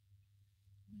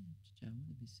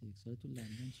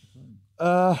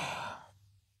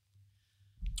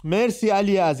 مرسی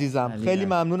علی عزیزم، خیلی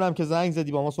ممنونم که زنگ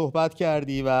زدی با ما صحبت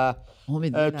کردی و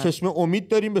چشم امید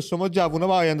داریم به شما جوونا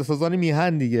و آینده سازان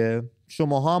میهن دیگه.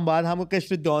 شماها هم باید همون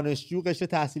قشر دانشجو، قشر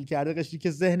تحصیل کرده، قشری که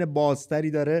ذهن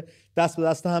بازتری داره دست به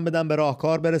دست هم بدن، به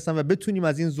راهکار برسن و بتونیم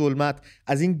از این ظلمت،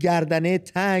 از این گردنه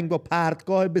تنگ با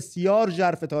پرتگاه بسیار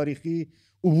ژرف تاریخی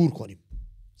عبور کنیم.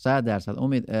 100%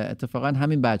 امید. اتفاقا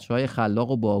همین بچه‌های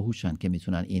خلاق و باهوشن که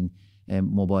میتونن این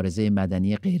مبارزه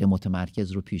مدنی غیر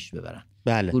متمرکز رو پیش ببرن.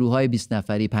 بله. گروه‌های 20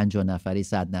 نفری، 50 نفری،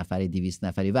 100 نفری، 200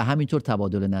 نفری و همینطور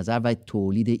تبادل نظر و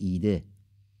تولید ایده.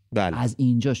 بله. از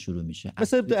اینجا شروع میشه.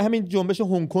 مثل همین جنبش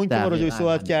هنگ کنگ که ما راجع بهش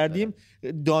صحبت کردیم،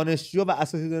 دانشجو و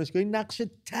اساتید دانشگاهی نقش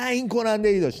تعیین کننده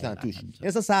ای داشتن توش.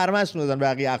 مثلا سرمشق دادن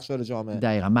بقیه اقشار جامعه.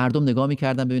 دقیقاً. مردم نگاه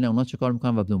می‌کردن ببینن اونا چه کار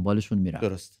می‌کنن و دنبالشون میرن.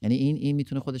 درست. یعنی این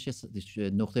میتونه خودش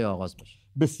نقطه آغاز باشه.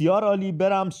 بسیار عالی.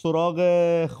 برم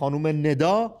سراغ خانم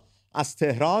ندا از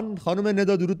تهران. خانم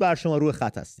ندا درود بر شما، روی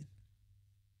خط هستین.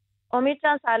 امید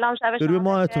جان سلام، شب شما بخیر.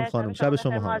 ماهتون خانم، شب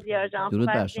شما هم. مازیار جان درود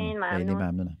بر شما. خیلی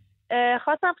ممنونم.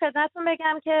 خواستم خدمتتون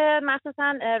بگم که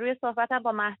مخصوصا روی صحبتم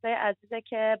با مهسا عزیزه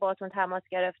که باتون تماس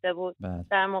گرفته بود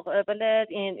در مقابل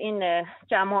این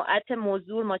جماعت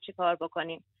مزدور ما چی کار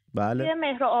بکنیم. بله. توی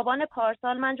مهر آبان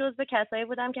پارسال من جزو کسایی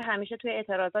بودم که همیشه توی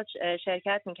اعتراضات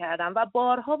شرکت میکردم و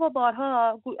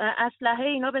بارها اسلحه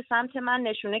اینا به سمت من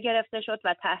نشونه گرفته شد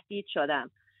و تهدید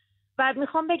شدم. و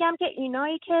میخوام بگم که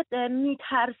اینایی که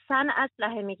میترسن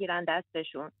اسلحه میگیرن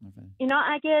دستشون، اینا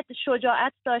اگه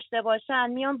شجاعت داشته باشن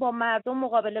میان با مردم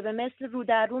مقابله به مثل رو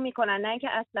در رو میکنن، نه اینکه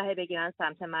اسلحه بگیرن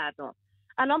سمت مردم.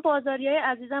 الان بازاریای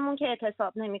عزیزمون که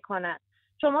اعتصاب نمیکنن،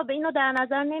 شما به اینو در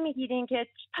نظر نمیگیرین که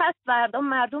پس فردا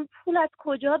مردم پول از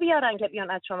کجا بیارن که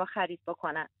بیان از شما خرید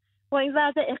بکنن؟ با این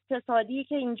وضع اقتصادی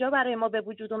که اینجا برای ما به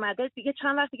وجود اومده دیگه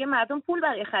چند وقت دیگه مردم پول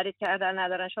برای خرید کردن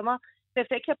ندارن. شما به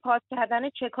فکر پاس کردن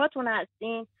چکاتون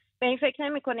هستین؟ به این فکر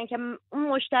نمی‌کنین که اون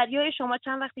مشتریای شما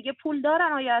چند وقت دیگه پول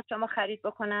دارن آیا از شما خرید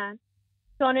بکنن؟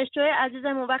 دانشجوی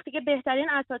عزیزمون وقتی که بهترین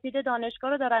اساتید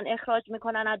دانشگاه رو دارن اخراج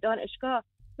میکنن از دانشگاه،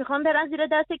 میخوان برن زیر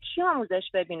دست کی آموزش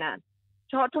ببینن؟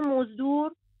 4 تا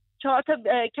مزدور، 4 تا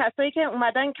کسایی که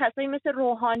اومدن، کسایی مثل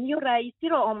روحانی و رئیسی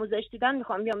رو آموزش دیدن،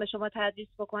 میخوان بیان به شما تدریس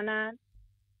بکنن؟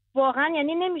 واقعا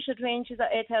یعنی نمیشه توی این چیزا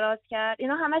اعتراض کرد.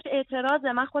 اینا همش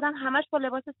اعتراضه. من خودم همش با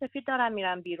لباس سفید دارم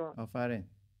میرم بیرون. آفرین.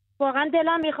 واقعا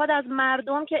دلم میخواد از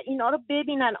مردم که اینا رو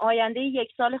ببینن، آینده 1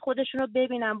 سال خودشون رو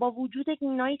ببینن، با وجود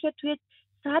اینایی که توی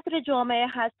صدر جامعه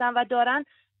هستن و دارن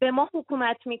به ما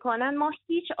حکومت میکنن، ما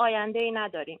هیچ آینده ای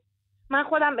نداریم. من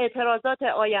خودم اعتراضات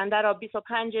آینده را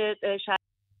 25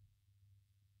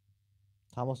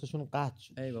 تماسشون قطع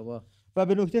شد. ای بابا. و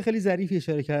به نکته خیلی ظریفی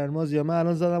اشاره کردن مازیار. من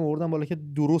الان زدم آوردم بالا که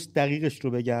درست دقیقش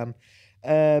رو بگم.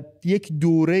 یک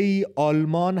دوره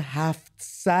آلمان 700%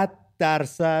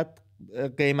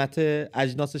 قیمت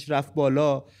اجناسش رفت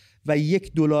بالا و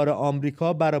 $1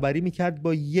 آمریکا برابری میکرد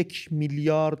با 1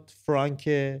 میلیارد فرانک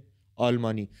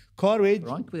آلمانی. کاربیج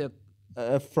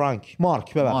فرانک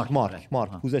مارک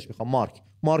پوزش میخوام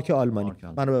مارک آلمانی.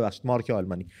 منو ببخشید، مارک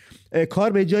آلمانی.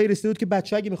 کار به جایی رسیده بود که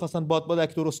بچه‌ها اگه می‌خواستن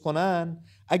بادبادک درست کنن،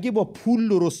 اگه با پول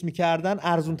درست می‌کردن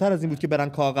ارزان‌تر از این بود که برن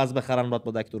کاغذ بخرن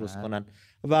بادبادک درست کنن.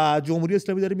 و جمهوری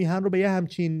اسلامی داره میهن رو به یه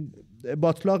همچین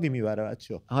باطلاقی میبره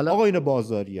بچه‌ها. آقا این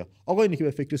بازاریا، آقا اینی که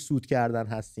به فکر سود کردن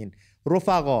هستین،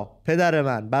 رفقا، پدر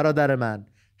من، برادر من،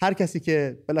 هر کسی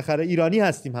که بالاخره ایرانی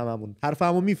هستیم هممون،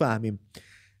 حرفمو میفهمیم.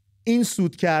 این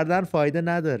سود کردن فایده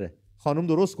نداره. خانم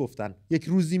درست گفتن، یک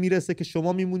روزی میرسه که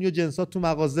شما میمونی و جنسات تو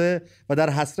مغازه و در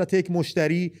حسرت یک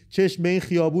مشتری چشم به این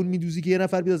خیابون میدوزی که یه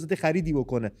نفر بیاد ازت خریدی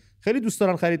بکنه. خیلی دوست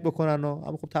دارن خرید بکنن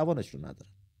اما خب توانش رو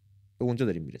ندارن. به اونجا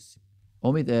داریم میرسیم.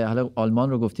 امید، حالا آلمان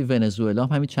رو گفتی، ونزوئلا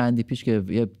همین چندی پیش که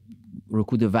یه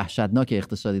رکود وحشتناک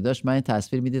اقتصادی داشت، من این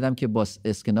تصویر میدیدم که با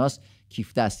اسکناس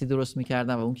کیف دستی درست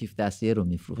میکردن و اون کیف دستی رو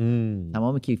میفروختن.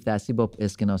 تمام کیف دستی با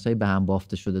اسکناسای به هم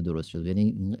بافته شده درست شده، یعنی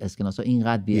این اسکناسا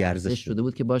اینقدر بی‌ارزش شده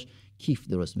بود که باش کیف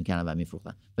درست میکردن و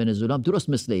میفروختن. ونزوئلا هم درست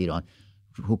مثل ایران،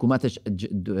 حکومتش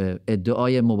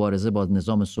ادعای مبارزه با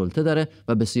نظام سلطه داره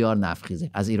و بسیار نفتخیزه،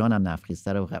 از ایران هم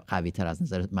نفتخیزتر و قوی‌تر از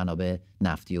نظر منابع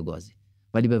نفتی و گازی،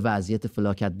 ولی به وضعیت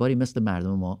فلاکتباری مثل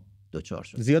مردم ما دوچار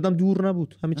شد. زیادم دور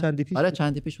نبود، همین چندی پیش. آره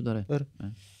چندی پیش داره.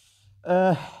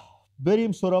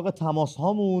 بریم سراغ تماس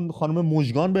هامون. خانم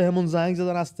مژگان بهمون زنگ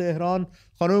زدن از تهران.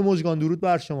 خانم مژگان درود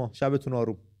بر شما، شبتون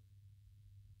آروم.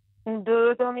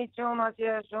 درود امید جون،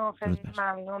 مازیار جون، خیلی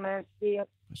ممنون، مرسی.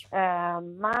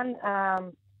 من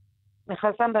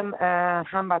میخواستم به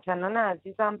هموطنان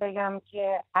عزیزم بگم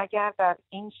که اگر در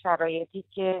این شرایطی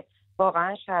که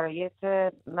واقعا شرایط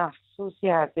محسوسی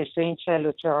هستش تو این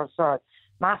 44 سال،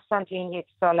 مخصوصا تو این 1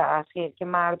 سال اخیر که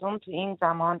مردم تو این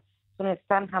زمان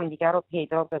تونستن همدیگر رو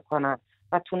پیدا بکنن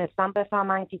و تونستن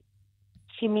بفهمن که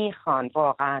چی میخوان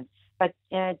واقعا و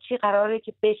چی قراره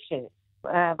که بشه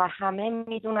و همه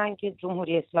میدونن که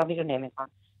جمهوری اسلامی رو نمیخوان.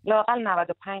 لااقل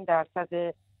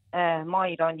 95% ما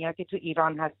ایرانی‌ها که تو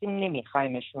ایران هستیم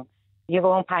نمیخوایمشون. یه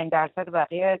با اون 5%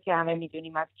 بقیه که همه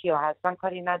میدونیم از کیا هستن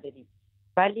کاری نداریم.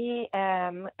 ولی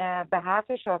به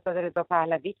حرف شاهزاده رضا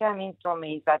پهلوی که همین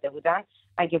جمعه زده بودن،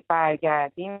 اگه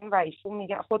برگردیم و ایشون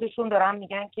میگن، خودشون دارن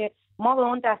میگن که ما به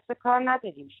اون دسته کار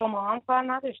نداریم، شما هم کار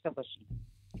نداشته باشید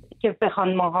که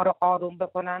بخوان ماها رو آروم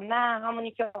بکنن. نه،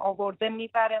 همونی که آورده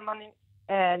میبره، ما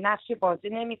نقشی بازی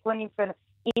نمی کنیم.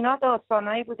 اینا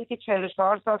داستانایی بوده که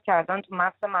 44 سال کردن تو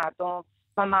مغز مردم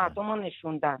و مردم رو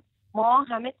نشوندن. ما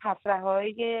همه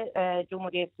تفرحه‌های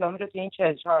جمهوری اسلامی رو تو این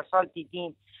 44 سال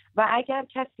دیدیم و اگر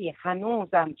کسی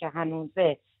هنوزم که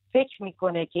هنوزه فکر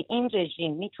میکنه که این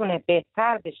رژیم میتونه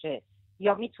بهتر بشه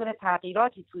یا میتونه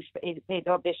تغییراتی توش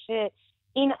پیدا بشه،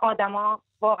 این آدما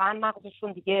واقعا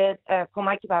مغزشون دیگه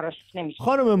کمکی براش نمیشه.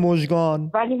 خانم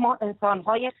مژگان، ولی ما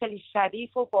انسانهای خیلی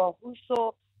شریف و باهوش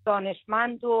و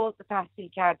دانشمند و تحصیل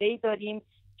کرده‌ای داریم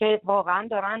که واقعا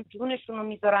دارن جونشون رو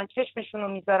میذارن، چشمشون رو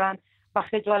میذارن و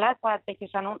خجالت باید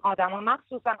بکشن. اون آدما،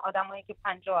 مخصوصا آدمایی که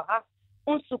 57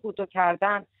 اون سکوتو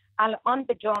کردن، الان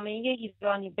به جامعه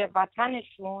ایرانی، به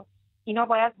وطنشون، اینا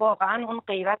باید واقعا اون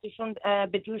غیرتشون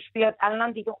به جوش بیاد.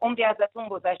 الان دیگه عمری ازتون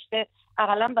گذشته،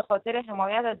 اقلا به خاطر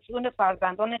حمایت از جون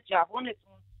فرزندان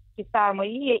جوانتون که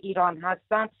سرمایه ایران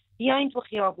هستن، بیاین تو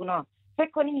خیابونا.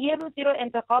 فکر کنین یه روزی رو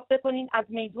انتخاب بکنین از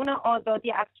میدون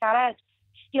آزادی، از کرج،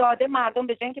 پیاده مردم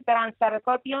به جای اینکه برن سر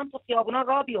کار بیان تو خیابونا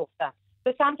راه بیفتن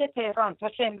به سمت تهران تا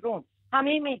شمرون،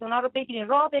 همه میدونا رو بگیرین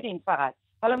راه برین. فقط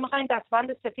حالا میخواین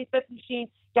دستبند سفید بپوشین،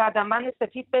 گردنبند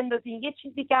سفید بندازین، یه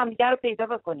چیزی که همدیگه رو پیدا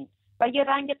بکنین و یه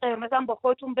رنگ قرمز هم با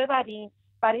خودتون ببرین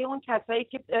برای اون کسایی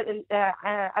که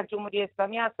از جمهوری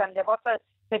اسلامی هستن، لباس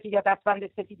سفید یا دستبند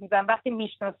سفید میزنن. وقتی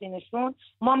میشناسینشون،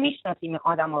 ما میشناسیم این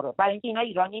آدما رو، برای اینکه اینا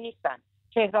ایرانی نیستن،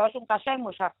 چهره‌هاشون قشنگ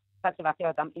مشخصه. وقتی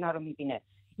آدم اینا رو میبینه،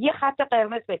 یه خط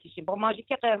قرمز بکشین، با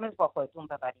ماژیک قرمز با خودتون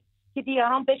ببرین که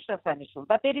دیگران بشناسنشون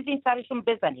و بریزین سرشون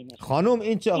بزنینش. خانم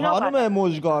این چه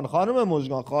خانم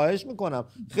مژگان خواهش میکنم،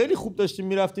 خیلی خوب داشتیم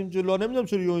میرفتیم جلو، نمیدونم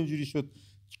چرا یه اینجوری شد.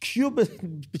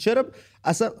 چرا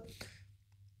اصلا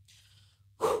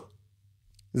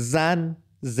زن،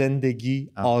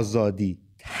 زندگی، آزادی،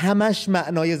 همش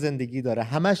معنای زندگی داره،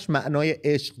 همش معنای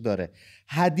عشق داره.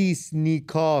 حدیث،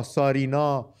 نیکا،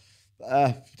 سارینا،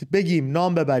 بگیم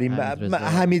نام ببریم،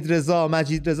 حمید رضا،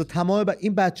 مجید رضا، تمام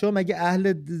این بچه‌ها مگه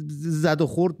اهل زد و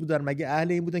خورد بودن؟ مگه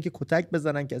اهل این بودن که کتک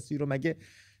بزنن کسی رو؟ مگه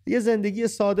یه زندگی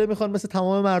ساده میخوان مثل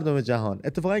تمام مردم جهان.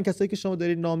 اتفاقا این کسایی که شما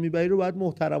دارید نام میبری رو باید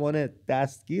محترمانه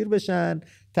دستگیر بشن،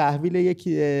 تحویل یک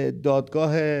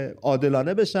دادگاه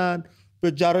عادلانه بشن،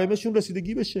 به جرایمشون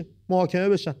رسیدگی بشه، محاکمه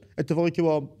بشن. اتفاقی که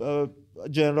با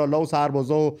جنرال‌ها و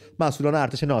سربازا و مسئولان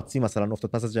ارتش ناتسی مثلا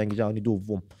افتاد پس از جنگ جهانی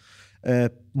دوم.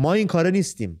 ما این کاره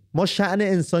نیستیم. ما شأن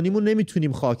انسانیمون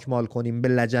نمیتونیم خاکمال کنیم، به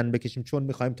لجن بکشیم چون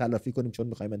میخوایم تلافی کنیم، چون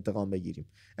میخوایم انتقام بگیریم.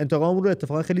 انتقاممون رو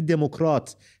اتفاقا خیلی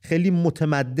دموکرات، خیلی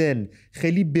متمدن،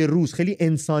 خیلی بروز، خیلی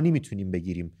انسانی میتونیم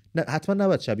بگیریم. نه حتما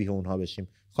نباید شبیه اونها بشیم.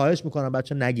 خواهش میکنم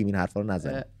بچه نگیم این حرفا رو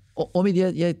نزنیم. امید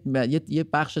یه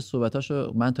بخش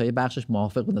صحبتاشو من تا یه بخشش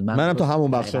موافق بودم. منم تا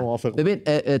همون بخش موافق بودم.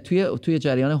 ببین توی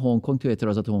جریان هنگ کنگ، توی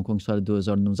اعتراضات هنگ کنگ سال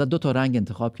 2019 دو تا رنگ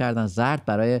انتخاب کردن، زرد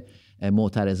برای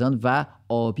معترضان و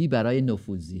آبی برای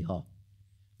نفوذی‌ها.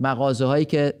 مغازه‌هایی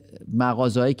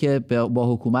که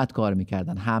با حکومت کار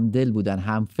می‌کردن، همدل بودن،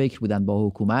 هم فکر بودن با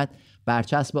حکومت،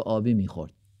 برچسب آبی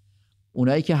می‌خورد.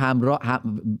 اونایی که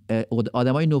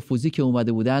آدمای نفوذی که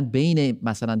اومده بودن بین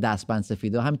مثلا دستبند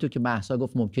سفیدا، همینطور که مهسا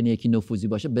گفت ممکنه یکی نفوذی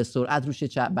باشه، به سرعت روش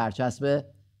برچسب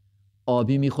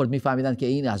آبی می‌خورد، می‌فهمیدن که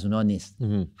این از اونا نیست.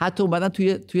 حتی اومدن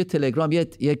توی تلگرام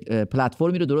یک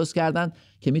پلتفرمی رو درست کردن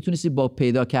که میتونستی با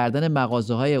پیدا کردن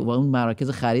مغازه‌های و اون مراکز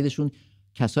خریدشون،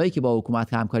 کسایی که با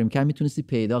حکومت همکاری می‌کردن، میتونستی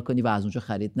پیدا کنی و از اونجا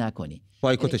خرید نکنی،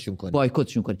 بایکوتشون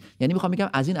کنی. یعنی میخوام بگم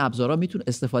از این ابزارا میتون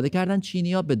استفاده کردن،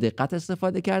 چینی‌ها به دقت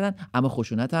استفاده کردن، اما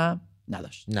خشونت هم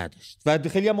نداشت و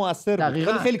خیلی هم مؤثر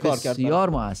بود. خیلی کار کرد، بسیار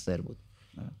مؤثر بود.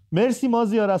 مرسی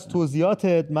مازیار از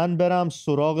توضیحاتت. من برم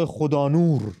سراغ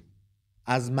خدانور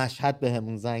از مشهد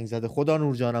بهمون زنگ زده.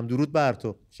 خدانور جانم درود بر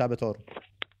تو، شب تا رو.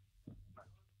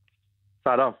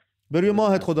 سلام. بروی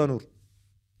ماهت خدانور.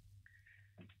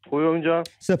 خوبی اونجا؟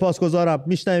 سپاسگزارم.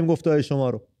 میشنویم گفته‌های شما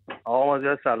رو. آقا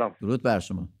مازیار سلام. درود بر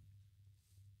شما.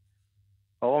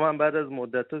 آقا من بعد از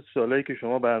مدت سالایی که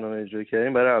شما برنامه اجرا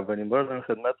کردین برای اولین بار دارم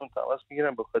خدمتتون تماس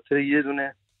میگیرم به خاطر یه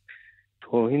دونه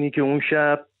توهینی که اون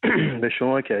شب به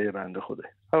شما کردی بنده خدا.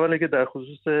 اولا که در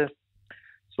خصوص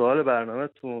سوال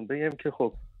برنامه‌تون بگم که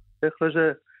خب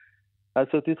اخراج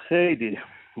اساتید خیلی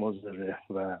مضره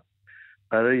و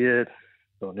برای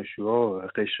دانشجوها و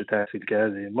قشر تحصیل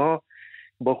کرده ما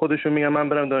با خودشون میگن من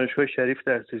برم دانشگاه شریف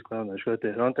تحصیل کنم، دانشگاه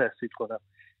تهران تحصیل کنم،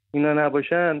 اینا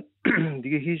نباشن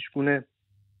دیگه هیچ گونه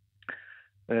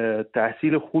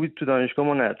تحصیل خوبی تو دانشگاه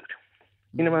ما نداریم.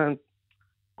 اینو من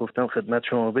گفتم خدمت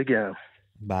شما بگم.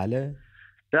 بله.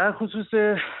 در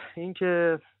خصوص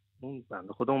اینکه اون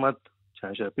بنده خدا اومد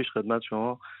چند شب پیش خدمت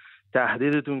شما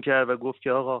تهدیدتون کرد و گفت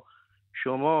که آقا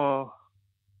شما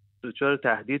دچار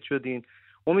تهدید شدین.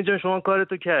 امید جان شما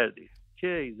کارتو کردی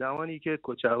که زمانی که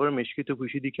کچه‌وار مشکی تو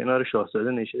پوشیدی کنار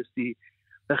شاهزاده نشستی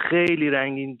و خیلی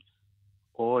رنگین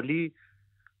عالی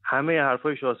همه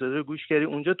حرفای شاهزاده رو گوش کردی،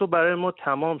 اونجا تو برای ما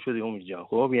تمام شدی امید جان.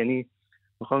 خب یعنی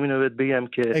میخوام اینو بهت بگم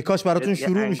که ای کاش براتون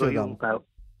شروع می‌شدم.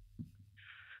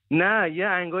 نه یه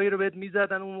انگایی رو بهت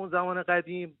میزدن اون زمان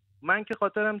قدیم، من که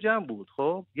خاطرم جمع بود.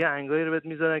 خب یه انگایی رو بهت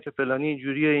میزدن که فلانی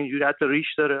اینجوریه اینجوری، حتی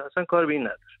ریش داره، اصلا کار به این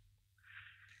نداره.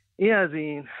 این از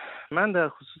این. من در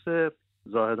خصوص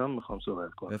زاهدان میخوام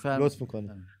صحبت کنم. لطف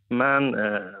میکنم. من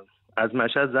از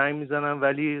مشهد زنگ میزنم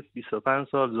ولی 25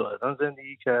 سال زاهدان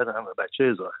زندگی کردم و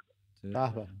بچه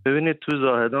زاهدان. ببینید تو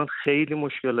زاهدان خیلی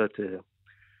مشکلاته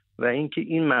و اینکه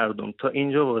این مردم تا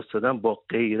اینجا واسطادن با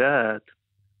غیرت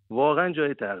واقعا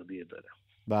جای تقدیر داره.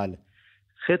 بله.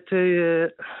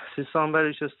 خطه سیستان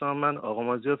بلوچستان من آقا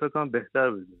مازیار فکر کنم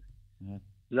بهتر بدونه.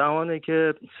 زمانی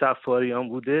که سفاریان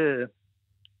بوده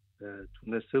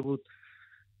تونسته بود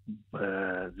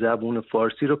زبون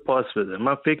فارسی رو پاس بده.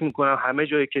 من فکر میکنم همه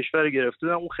جای کشور گرفته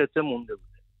بودن، اون خطه مونده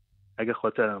بوده اگه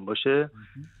خاطرم باشه.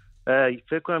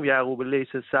 فکر کنم یعقوب لیث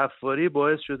صفاری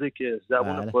باعث شده که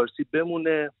زبون فارسی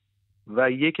بمونه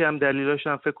و یکی هم دلیلاش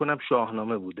هم فکر کنم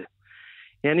شاهنامه بوده.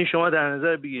 یعنی شما در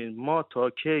نظر بگیرید ما تا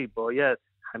کی باید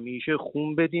همیشه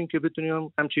خون بدیم که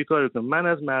بتونیم همچین کار کنیم. من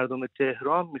از مردم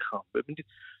تهران میخوام، ببینید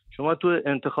شما تو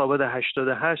انتخابات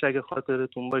 88 اگه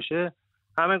خاطرتون باشه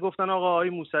همه گفتن آقا آقای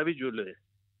موسوی جلوه،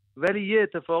 ولی یه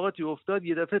اتفاقاتی افتاد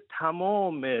یه دفعه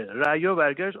تمام رأیا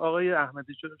برگشت آقای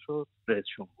احمدی شد رئیس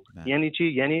جمهور. یعنی چی؟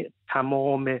 یعنی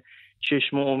تمام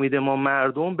چشم و امید ما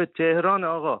مردم به تهران.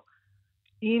 آقا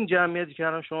این جمعیتی که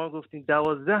الان شما گفتین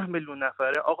 12 میلیون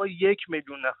نفره، آقا 1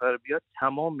 میلیون نفر بیاد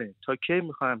تمامه. تا کی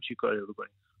میخوایم چی کاری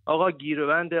بکنیم؟ آقا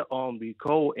گیروند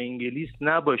آمریکا و انگلیس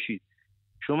نباشید.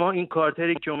 شما این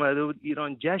کارتری که اومده بود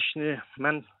ایران جشن،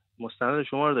 من مستند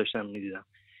شما رو داشتم میدیدم،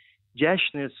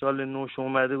 جشن سال نوش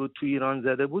اومده بود تو ایران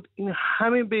زده بود، این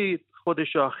همین به خود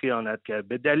شاه خیانت کرد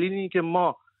به دلیل اینکه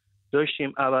ما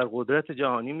داشتیم ابرقدرت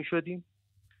جهانی میشدیم،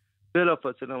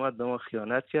 بلافاصله اومد به ما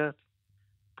خیانت کرد.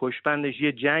 پشتبندش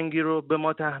یه جنگی رو به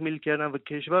ما تحمیل کردن و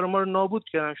کشور ما رو نابود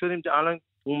کردن. شدیم الان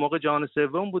اون موقع جهان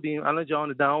سوم بودیم، الان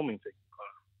جهان دهمیم.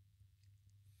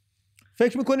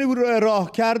 فکر میکنی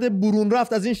راه کرده برون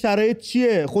رفت از این شرایط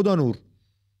چیه خدا نور؟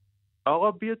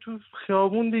 آقا بیا تو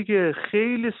خیابون دیگه،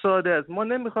 خیلی ساده است. ما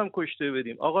نمیخوایم کشته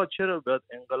بدیم. آقا چرا باید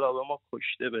انقلاب ما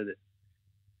کشته بده؟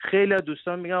 خیلی از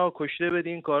دوستان میگن آقا کشته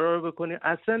بدین این کارا رو بکنین،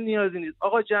 اصلا نیازی نیست.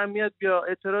 آقا جمعیت بیا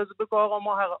اعتراض بکن. آقا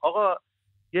ما آقا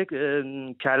یک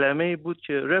کلمه‌ای بود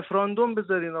که رفراندوم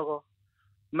بذارین. آقا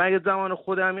مگه زمان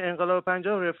خود همین انقلاب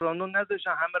 50 رفراندوم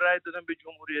نذاشتن؟ همه رأی دادن به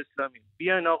جمهوری اسلامی.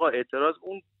 بیاین آقا اعتراض.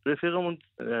 اون رفیقمون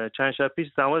چند شب پیش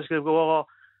تماس گرفت آقا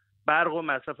برق و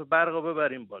مصرف برق رو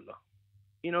ببریم بالا،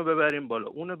 اینو ببریم بالا،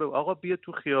 اونو آقا بیا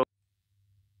تو خیابون.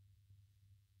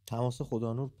 تماس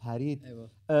خدا نور پرید.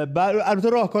 البته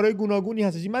راهکارهای گوناگونی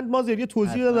هستش. من مازیار یه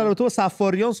توضیح دادم در تو با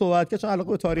صفاریان صحبت که چون علاقه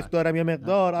به تاریخ دارم یه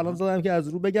مقدار الان زدم که از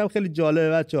رو بگم. خیلی جالبه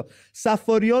بچه‌ها.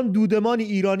 صفاریان دودمانی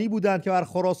ایرانی بودند که بر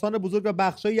خراسان بزرگ و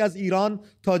بخشایی از ایران،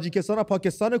 تاجیکستان و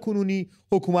پاکستان کنونی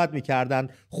حکومت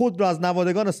می‌کردند. خود را از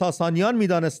نوادگان ساسانیان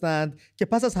می‌دانستند که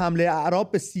پس از حمله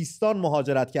اعراب به سیستان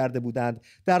مهاجرت کرده بودند.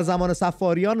 در زمان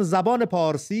صفاریان زبان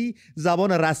پارسی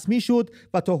زبان رسمی شد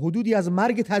و تا حدودی از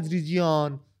مرگ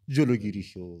تدریجیان جلوگیری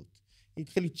شد. این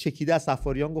خیلی چکیده از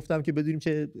صفاریان گفتم که بدونیم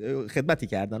چه خدمتی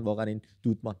کردن واقعا این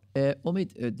دودمان.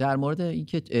 امید در مورد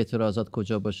اینکه اعتراضات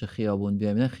کجا باشه خیابون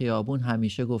بیایم، خیابون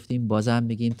همیشه گفتیم، بازم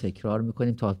میگیم، تکرار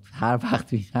میکنیم، تا هر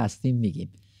وقت هستیم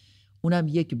میگیم، اونم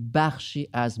یک بخشی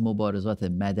از مبارزات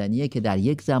مدنیه که در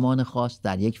یک زمان خاص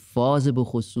در یک فاز به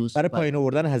خصوص برای پایین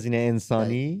آوردن هزینه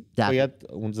انسانی باید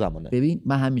اون زمانه. ببین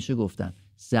من همیشه گفتم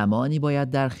زمانی باید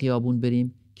در خیابون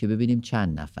بریم که ببینیم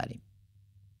چند نفریم.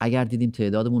 اگر دیدیم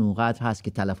تعدادمون اونقدر هست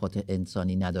که تلفات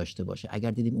انسانی نداشته باشه،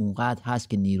 اگر دیدیم اونقدر هست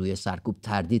که نیروی سرکوب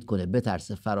تردید کنه،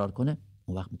 بترسه، فرار کنه،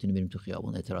 اون وقت میتونیم بریم تو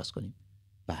خیابون اعتراض کنیم.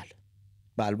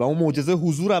 بله و اون معجزه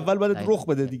حضور اول باید رخ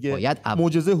بده دیگه.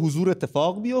 معجزه حضور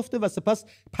اتفاق بیفته و سپس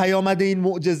پیامد این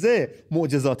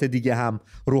معجزات دیگه هم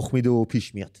رخ میده و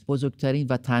پیش میاد. بزرگترین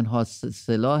و تنها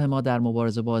سلاح ما در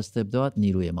مبارزه با استبداد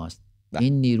نیروی ماست.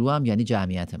 این نیرو هم یعنی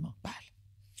جمعیت ما. بله.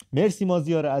 مرسی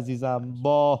مازیار عزیزم.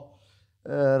 با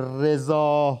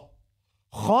رضا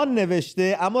خان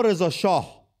نوشته اما رضا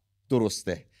شاه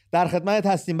درسته. در خدمت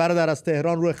هستیم برادر، از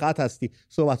تهران روی خط هستی،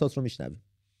 صحبتات رو میشنویم.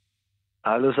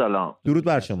 الو سلام. درود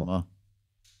بر شما.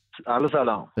 الو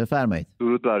سلام. بفرمایید.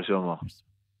 درود بر شما.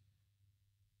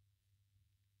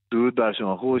 درود بر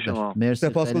شما. خوب شما؟ مرسی.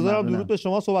 سپاسگزارم. درود به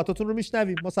شما. صحبتاتون رو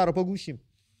میشنویم، ما سراپا گوشیم.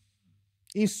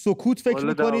 این سکوت فکر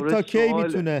میکنید تا کی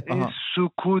میتونه؟ این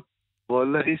سکوت،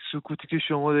 والله این سکوتی که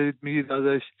شما دارید میگید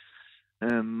ازش،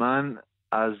 من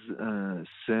از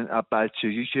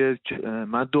بچگی که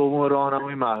من دوم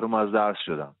راهنمایی محروم از درس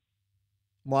شدم.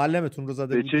 معلمتون رو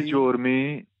زده بودی؟ به چه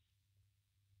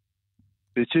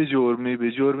جرمی؟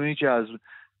 به جرمی که از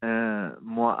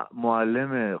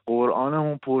معلم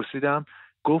قرآنمون پرسیدم،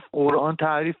 گفت قرآن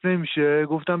تعریف نمیشه.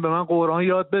 گفتم به من قرآن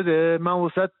یاد بده، من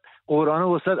وسط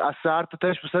قرآن از سر تا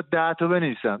تهش 10 تا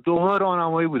بنویسم. دوم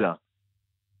راهنمایی بودم.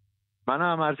 من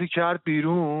هم عرضی کرد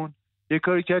بیرون، یه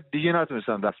کاری کرد دیگه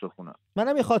نتونستم دست بخونم.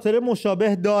 منم یه خاطره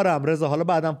مشابه دارم رضا، حالا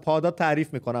بعدم پادا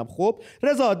تعریف میکنم. خب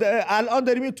رضا الان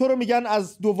داریم تو رو میگن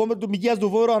از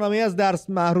دوم راهنمایی از درس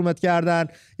محرومت کردن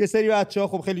یه سری بچه‌ها،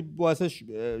 خب خیلی باعث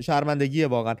شرمندگیه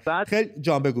واقعا. خیلی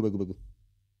جان بگو.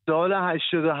 سال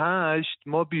 88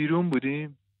 ما بیرون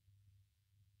بودیم.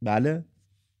 بله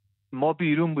ما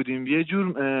بیرون بودیم، یه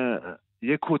جور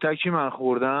یه کتکی من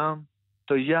خوردم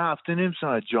تا یه هفته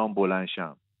نمی‌تونم از جام بلند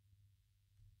شم.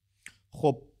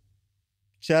 خب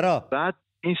چرا؟ بعد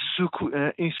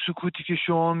این سکوتی که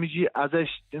شما میگی ازش،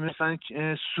 مثلا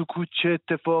سکوت چه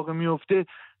اتفاقی میفته،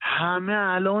 همه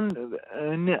الان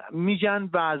میگن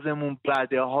وضعمون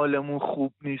بده، حالمون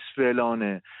خوب نیست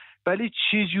فلانه، ولی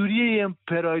چه جوریه یه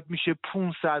پراید میشه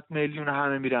 500 میلیون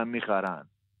همه میرن میخرن؟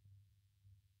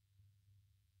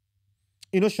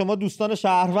 اینو شما دوستان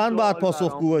شهروند باید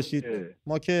پاسخگو باشید.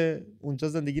 ما که اونجا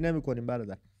زندگی نمی کنیم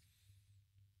برادر.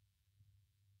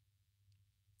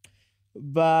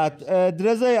 بعد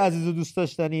رضای عزیز و دوست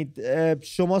داشتنید،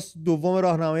 شما دوم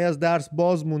راهنمایی از درس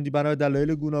باز موندی برای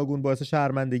دلایل گوناگون، باعث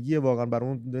شرمندگی واقعا برای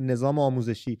اون نظام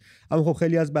آموزشی. اما خب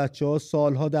خیلی از بچه‌ها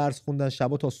سالها درس خوندن،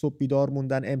 شبا تا صبح بیدار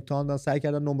موندن، امتحان دادن، سعی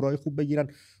کردن نمره‌های خوب بگیرن،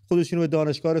 خودشون رو به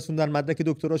دانشگاه رسوندن، مدرک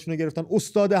دکتراشون رو گرفتن،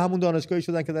 استاد همون دانشگاهی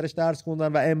شدن که درش درس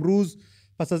خوندن و امروز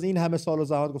پس از این همه سال و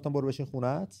زحمت گفتن برو بشین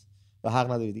خونه‌ات و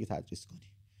حق نداری دیگه تدریس کنی.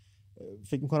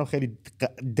 فکر می‌کنم خیلی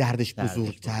دردش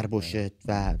بزرگتر باشه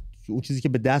و اون چیزی که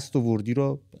به دست آوردی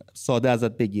رو ساده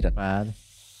ازت بگیرن. بله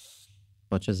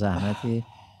با چه زحمتی.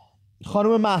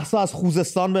 خانم مهسا از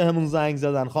خوزستان بهمون زنگ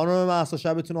زدن. خانم مهسا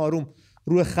شبتون آروم.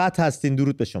 روی خط هستین.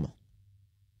 درود به شما.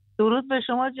 درود به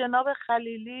شما جناب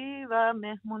خلیلی و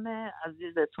مهمون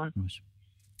عزیزتون.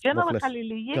 جناب مخلص.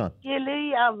 خلیلی یک گله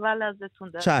ای اول ازتون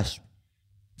دارم. چشم،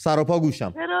 سراپا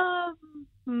گوشم. چرا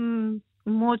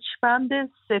مچبند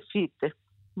سفید؟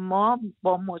 ما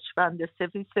با مچبند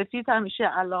سفید همیشه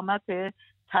علامت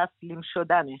تسلیم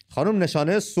شدنه. خانم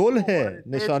نشانه صلحه،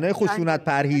 نشانه خشونت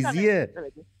پرهیزیه.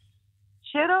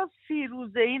 چرا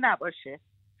فیروزه‌ای نباشه؟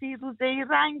 فیروزه‌ای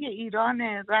رنگ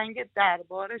ایرانه، رنگ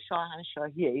دربار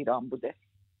شاهنشاهی ایران بوده.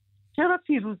 چرا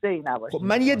فیروزه‌ای نباشه؟ خب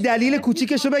من یه دلیل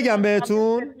کوچیکشو بگم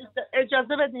بهتون.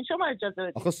 اجازه بدین، شما اجازه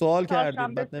بدین. آخه سوال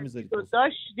کردیم بعد نمیذارید.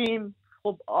 داشتیم،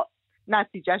 خب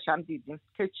نتیجهش هم دیدیم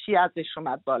که چی ازش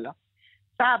اومد بالا.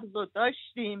 سبزو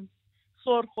داشتیم،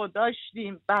 سرخو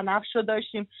داشتیم، بنفشو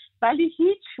داشتیم، ولی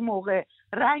هیچ موقع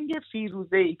رنگ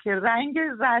فیروزه‌ای که رنگ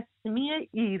رسمی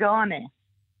ایرانه،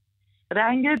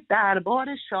 رنگ دربار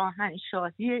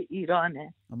شاهنشاهی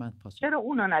ایرانه، چرا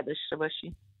اونو نداشته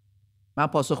باشیم؟ من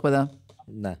پاسخ بدم؟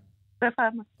 نه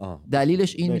بفرمایید.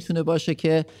 دلیلش این میتونه باشه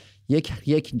که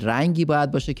یک رنگی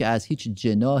باید باشه که از هیچ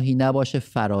جناحی نباشه،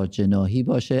 فراجناحی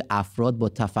باشه، افراد با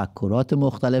تفکرات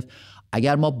مختلف.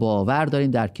 اگر ما باور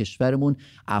داریم در کشورمون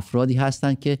افرادی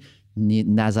هستن که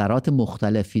نظرات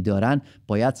مختلفی دارن،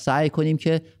 باید سعی کنیم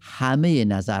که همه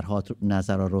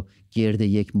نظرها رو گرد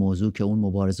یک موضوع که اون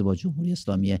مبارزه با جمهوری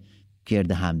اسلامی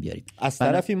گرد هم بیاریم. از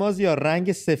طرفی مازیار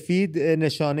رنگ سفید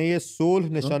نشانه صلح،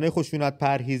 نشانه خشونت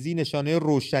پرهیزی، نشانه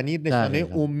روشنی، نشانه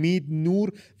امید،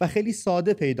 نور و خیلی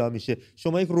ساده پیدا میشه.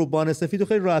 شما یک روبان سفید رو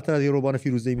خیلی راحت‌تر از یک روبان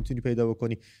فیروزه‌ای میتونی پیدا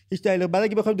بکنی. هیچ دلیل بعد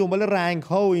اگه بخوایم دنبال رنگ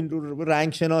ها و این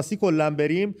رنگ شناسی کلا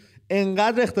بریم،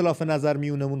 انقدر اختلاف نظر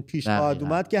میونمون پیش خواهد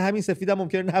اومد که همین سفیدم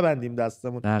ممکنه نبندیم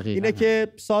دستمون. اینه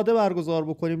که ساده برگزار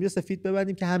بکنیم، یه سفید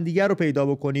ببندیم که همدیگر رو پیدا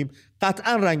بکنیم.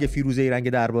 قطعا رنگ فیروزه‌ای رنگ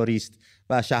درباری است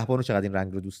و شهبانو چقدر این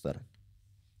رنگ رو دوست دارن.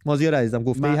 مازیار عزیزم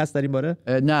گفته‌ای هست در این باره؟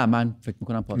 نه من فکر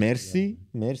می‌کنم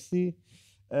مرسی.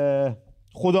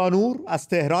 خدا نور از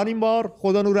تهران این بار.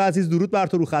 خدا نور عزیز درود بر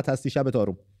تو، رو خط هستی، شبت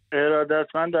آروم.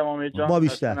 ارادتمندم امید جان. ما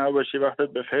بیشتر نباشی، وقتت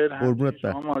بخیر. قربونت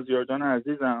شما مازیار جان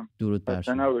عزیزم. درود بر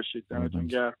شما. نباشید، دمتون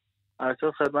گرم. عرض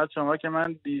خدمت شما که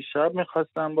من دیشب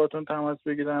می‌خواستم باتون تماس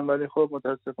بگیرم ولی خب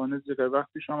متاسفانه زیر وقت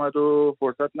پیش اومد و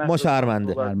فرصت نشد. ما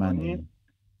شرمنده.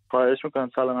 خواهش میکنم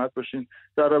سلامت باشین.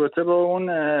 در رابطه با اون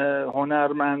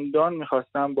هنرمندان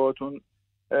میخواستم باتون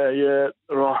یه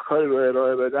راهکاری رو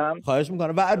ارائه بدم. خواهش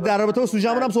میکنم. و در رابطه با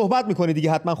سوژه‌مون هم صحبت میکنی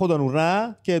دیگه حتما خدا نور،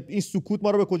 نه؟ که این سکوت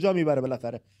ما رو به کجا میبره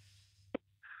بالاخره؟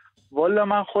 والا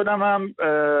من خودم هم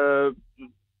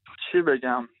چی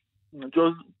بگم،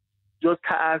 جز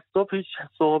تعصب هیچ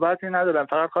صحبتی ندارم.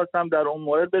 فقط خواستم در اون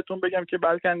مورد بهتون بگم که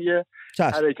بلکن یه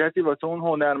حرکتی واسه اون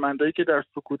هنرمندایی که در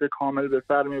سکوت کامل به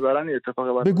سر میبرن یه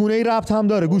اتفاقی به گونه‌ای ربط هم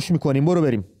داره. گوش میکنیم، برو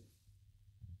بریم.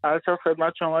 عرض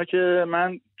خدمت شما که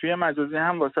من توی مجازی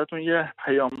هم واسهتون یه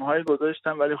پیام‌هایی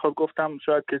گذاشتم ولی خب گفتم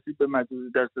شاید کسی به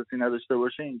مجازی دسترسی نداشته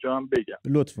باشه، اینجا هم بگم.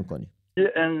 لطف میکنی.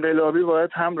 یه انقلابی باید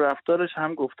هم رفتارش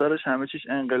هم گفتارش همه چیش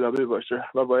انقلابی باشه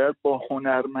و باید با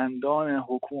هنرمندان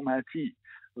حکومتی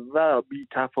و بی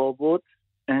تفاوت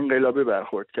انقلابی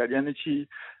برخورد کرد. یعنی چی؟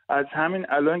 از همین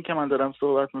الان که من دارم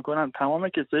صحبت میکنم تمام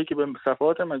کسایی که به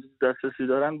صفحات مجازی دسترسی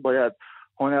دارن باید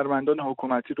هنرمندان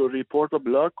حکومتی رو ریپورت و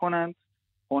بلاک کنند،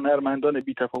 هنرمندان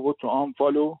بی تفاوت رو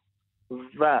آنفالو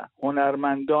و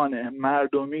هنرمندان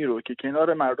مردمی رو که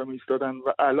کنار مردم ایستادن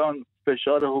و الان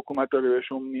فشار حکومت داره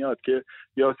بهشون میاد که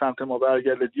یا سمت ما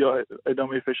برگردید یا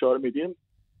ادامه فشار میدیم،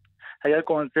 اگر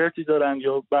کنسرتی دارن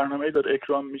یا برنامه‌ای داره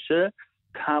اکران میشه،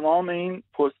 تمام این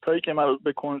پست هایی که مربوط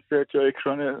به کنسرت یا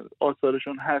اکران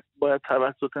آثارشون هست باید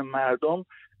توسط مردم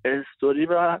استوری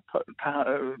و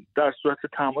در صورت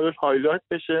تمایل هایلایت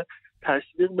بشه،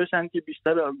 تشویق بشن که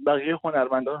بیشتر بقیه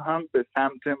هنرمندان هم به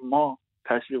سمت ما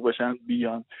تشویق بشن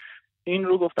بیان. این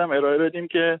رو گفتم ارائه بدیم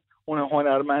که اون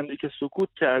هنرمندی که سکوت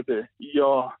کرده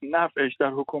یا نفعش در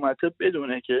حکومته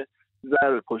بدونه که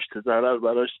ضرر پشت ضرر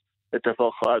براش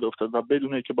اتفاق خواهد افتاد و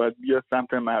بدونه که باید بیاد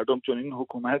سمت مردم، چون این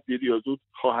حکومت دیر یا زود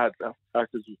خواهد رفت، هر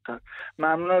چه زودتر.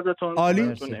 ممنون ازتون.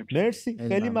 عالی، مرسی.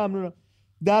 خیلی ممنونم.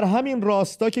 در همین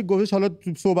راستا که گفتش حالا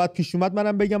صحبت پیش اومد،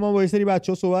 منم بگم من با یه سری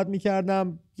بچه‌ها صحبت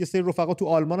می‌کردم، یه سری رفقا تو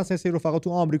آلمان هستن، یه سری رفقا تو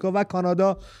آمریکا و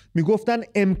کانادا، میگفتن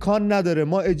امکان نداره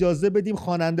ما اجازه بدیم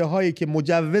خواننده‌هایی که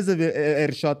مجوز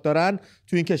ارشاد دارن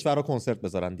تو این کشورها کنسرت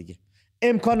بذارن دیگه.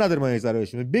 امکان نداره ما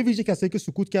ذرهشون، به ویژه کسایی که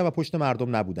سکوت کردن و پشت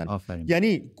مردم نبودن.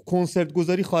 یعنی کنسرت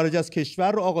گذاری خارج از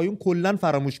کشور رو آقایون کلا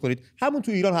فراموش کنید، همون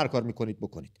تو ایران هر کار میکنید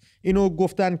بکنید. اینو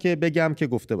گفتن که بگم که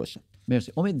گفته باشم.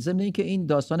 مرسی امید. ضمن اینکه این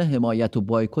داستان حمایت و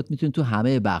بایکوت میتونه تو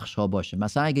همه بخش‌ها باشه.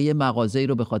 مثلا اگه یه مغازه‌ای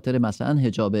رو به خاطر مثلا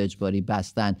حجاب اجباری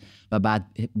بستن و بعد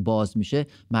باز میشه،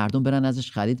 مردم برن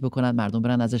ازش خرید بکنن، مردم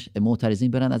برن ازش،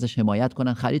 معترضین برن ازش حمایت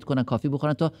کنن، خرید کنن، کافی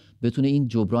بخورن تا بتونه این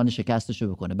جبران شکستش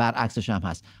رو بکنه. برعکسش هم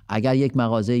هست. اگر یک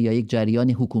مغازه یا یک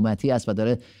جریان حکومتی است و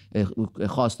داره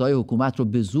خواستهای حکومت رو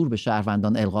به زور به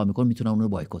شهروندان القا میکنه، میتونن اون رو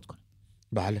بایکوت کنن.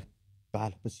 بله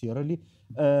بسیار عالی.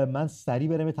 من سریع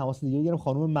برم تماس دیگه بگیرم.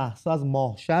 خانم مهسا از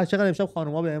ماهشهر، چقدر امشب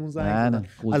خانوما بهمون زنگ زدن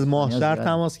از ماهشهر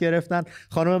تماس گرفتن.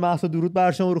 خانم مهسا درود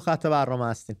بر شما، رو خط برنامه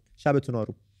هستین، شبتون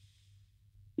آروم.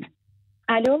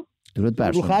 الو درود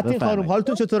بر شما، رو خط خانم.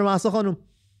 حالتون چطوره مهسا خانم؟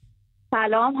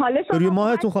 سلام، حال شما؟ روی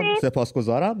ماهتون خانم.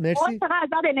 سپاسگزارم، مرسی. چقدر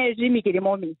ازت انرژی میگیریم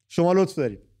امید. شما لطف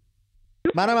دارید.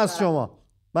 منم از شما.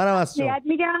 یاد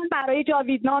میگم برای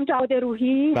جاویدنام جواد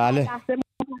روحی. بله.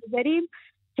 منتظریم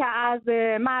که از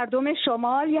مردم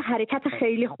شمال یه حرکت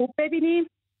خیلی خوب ببینیم.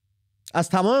 از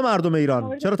تمام مردم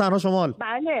ایران؟ چرا تنها شمال؟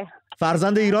 بله.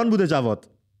 فرزند ایران بوده جواد.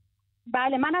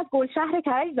 بله، من از گلشهر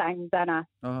کرج زنگ میزنم.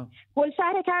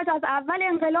 گلشهر کرج از اول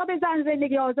انقلاب زن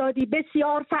زندگی آزادی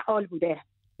بسیار فعال بوده.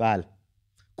 بله.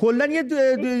 کلا یه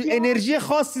انرژی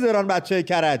خاصی دارن بچهای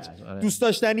کرج. دوست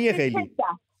داشتنیه خیلی.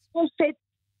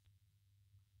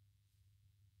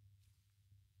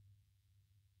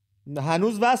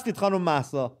 هنوز وصلید خانم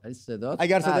مهسا؟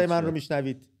 اگر صدای من رو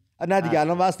میشنوید. نه دیگه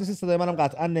الان وصل نیست، صدای منم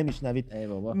قطعا نمیشنوید.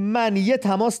 من یه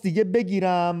تماس دیگه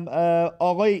بگیرم.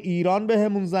 آقای ایران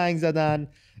بهمون زنگ زدن.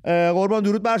 قربان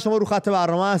درود بر شما، رو خط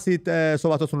برنامه هستید،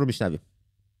 صحبتاتون رو میشنویم.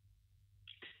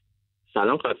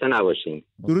 سلام، خسته نباشین.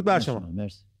 درود بر شما.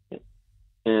 مرسی.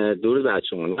 درود بر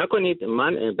شما. نکنید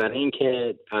من برای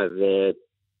اینکه از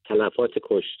تلفات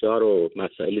کشتار و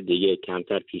مسائل دیگه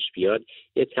کمتر پیش بیاد،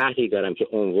 یه طرحی دارم که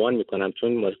عنوان میکنم،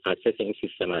 چون متخصص این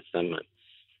سیستم هستم من،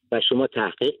 و شما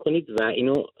تحقیق کنید و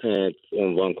اینو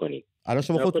عنوان کنید. الان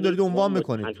شما خودتون دارید عنوان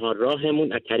میکنید. تنها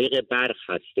راهمون از طریق برق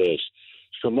هستش.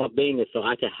 شما بین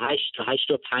ساعت 8 تا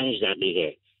 8 و 5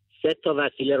 دقیقه 3 تا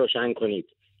وسیله روشن کنید،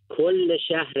 کل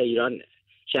شهر ایران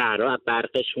شهرها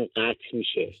برقشون قطع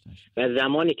میشه. و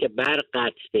زمانی که برق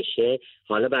قطع بشه،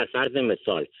 حالا بر فرض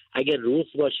مثال اگر روز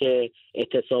باشه،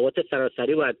 اعتصابات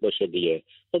سراسری باید باشه دیگه.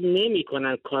 خب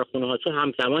نمیکنن کارخونه ها، چون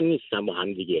همزمان نیستن با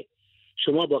هم دیگه.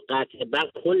 شما با قطع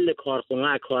برق کل کارخونه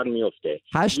ها کار میفته.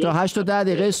 8 تا 8 تا 10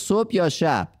 دقیقه صبح یا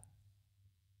شب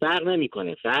فرق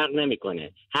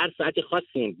نمیکنه. هر ساعتی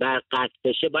خواستین برق قطع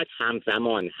بشه باید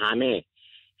همزمان همه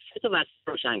 3 تا وسیله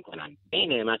روشن کنن.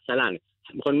 بین مثلا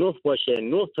 9 باشه،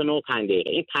 9 تا 9 5 دقیقه،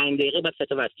 این 5 دقیقه بعد 3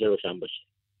 تا وسیله روشن باشه.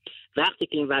 وقتی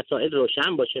که این وسایل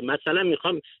روشن باشه، مثلا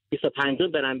میخوام 25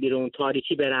 برن بیرون،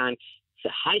 تاریکی برن،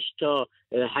 8 تا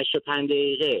 8 و 5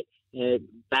 دقیقه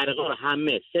برقا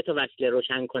همه 3 تا وسیله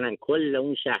روشن کنن، کل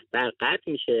اون شهر برق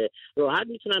قطع میشه، راحت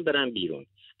میتونن برن بیرون.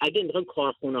 اگه میخوان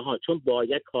کارخونه ها، چون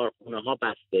باید کارخونه ها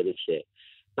بسته بشه،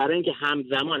 برای اینکه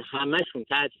همزمان همشون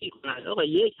تعطیل کنن، آقا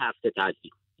 1 هفته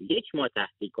تعطیل، 1 ماه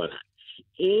تعطیل کنن.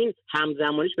 این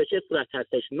همزمانیش به چه صورت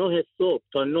هستش؟ 9 صبح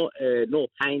تا 9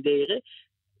 5 دقیقه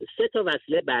 3 تا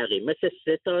وسیله برقی، مثل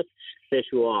 3 تا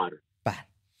سشوار.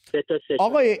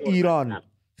 آقای ایران،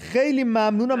 خیلی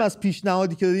ممنونم از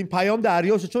پیشنهادی که دادیم. پیام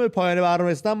دریافت، چون به پایان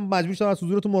برنامه رسیدم مجبور شدم از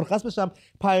حضورتون مرخص بشم.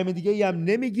 پیام دیگه ای هم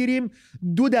نمیگیریم.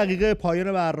 2 دقیقه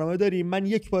پایان برنامه داریم. من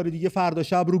یک بار دیگه فردا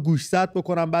شب رو گوشزد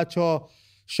بکنم بچه‌ها.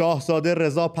 شاهزاده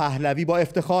رضا پهلوی، با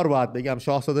افتخار باید بگم،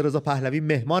 شاهزاده رضا پهلوی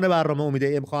مهمان برنامه امید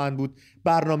ام خواهند بود.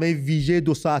 برنامه ویژه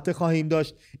 2 ساعته خواهیم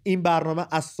داشت. این برنامه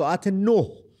از ساعت 9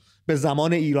 به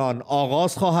زمان ایران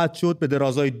آغاز خواهد شد، به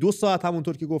درازای 2 ساعت.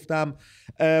 همونطور که گفتم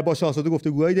با شاهزاده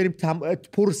گفتگوهایی داریم.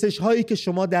 پرسش هایی که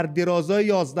شما در درازای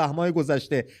 11 ماه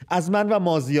گذشته از من و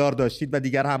مازیار داشتید و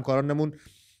دیگر همکارانمون،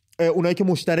 اونایی که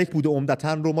مشترک بوده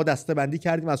عمدتاً، رو ما دسته‌بندی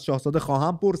کردیم. از شاهزاده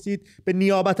خواهم پرسید. به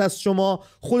نیابت از شما،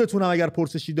 خودتون هم اگر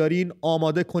پرسشی دارین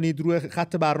آماده کنید، روی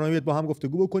خط برنامه با هم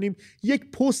گفتگو بکنیم.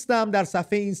 یک پستم در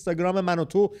صفحه اینستاگرام من و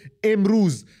تو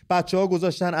امروز بچه‌ها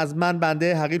گذاشتن از من،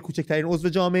 بنده حقیر، کوچکترین عضو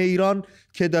جامعه ایران،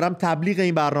 که دارم تبلیغ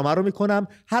این برنامه رو میکنم.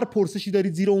 هر پرسشی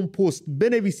دارید زیر اون پست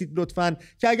بنویسید لطفاً،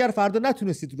 که اگر فردا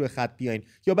نتونستید روی خط بیاین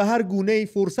یا به هر گونه‌ای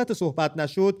فرصت صحبت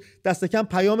نشد، دست کم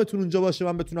پیامتون اونجا باشه،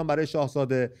 من بتونم برای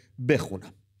شاهزاده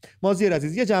بخونم. مازیار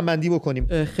عزیز یه جنبندی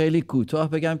بکنیم. خیلی کوتاه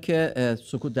بگم که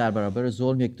سکوت در برابر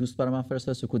ظلم، یک دوست برای من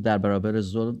فرستاد، سکوت در برابر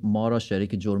ظلم ما را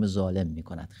شریک جرم ظالم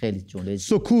می‌کند. خیلی جمله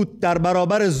سکوت در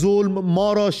برابر ظلم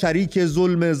ما را شریک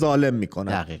ظلم ظالم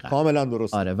می‌کند. دقیقاً کاملا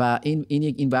درست. آره و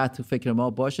این بعد تو فکر ما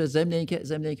باشه. ضمن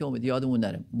اینکه امید یادمون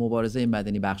نره مبارزه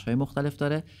مدنی بخش‌های مختلف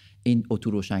داره. این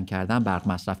اتو روشن کردن، برق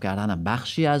مصرف کردن هم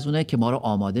بخشی از اونه که ما رو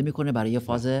آماده میکنه برای یه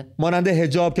فاز مانند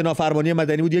حجاب که نافرمانی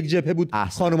مدنی بود، یک جبهه بود،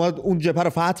 خانم‌ها اون جبهه رو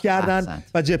فتح کردن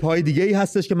و جبهه‌های دیگه‌ای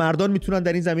هستش که مردان میتونن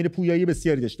در این زمینه پویایی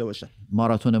بسیاری داشته باشن.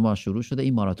 ماراتون ما شروع شده.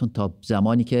 این ماراتون تا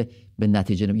زمانی که به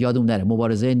نتیجه یادمون نره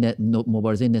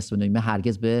مبارزه نصف نیمه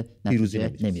هرگز به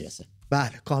نتیجه نمیرسه.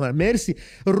 بله کاملا. مرسی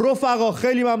رفقا،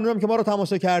 خیلی ممنونم که ما رو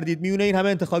تماشا کردید. میونه این همه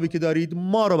انتخابی که دارید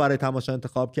ما رو برای تماشا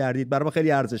انتخاب کردید، برای ما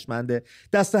خیلی ارزشمنده.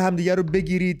 دست همدیگه رو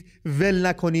بگیرید، ول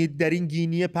نکنید. در این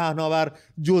گینی پهناور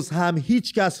جز هم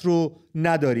هیچ کس رو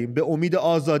نداریم. به امید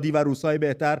آزادی و روزهای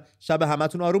بهتر. شب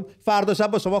همتون آروم. فردا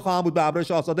شب با شما خواهم بود به همراه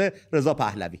شاهزاده رضا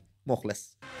پهلوی.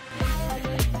 مخلص.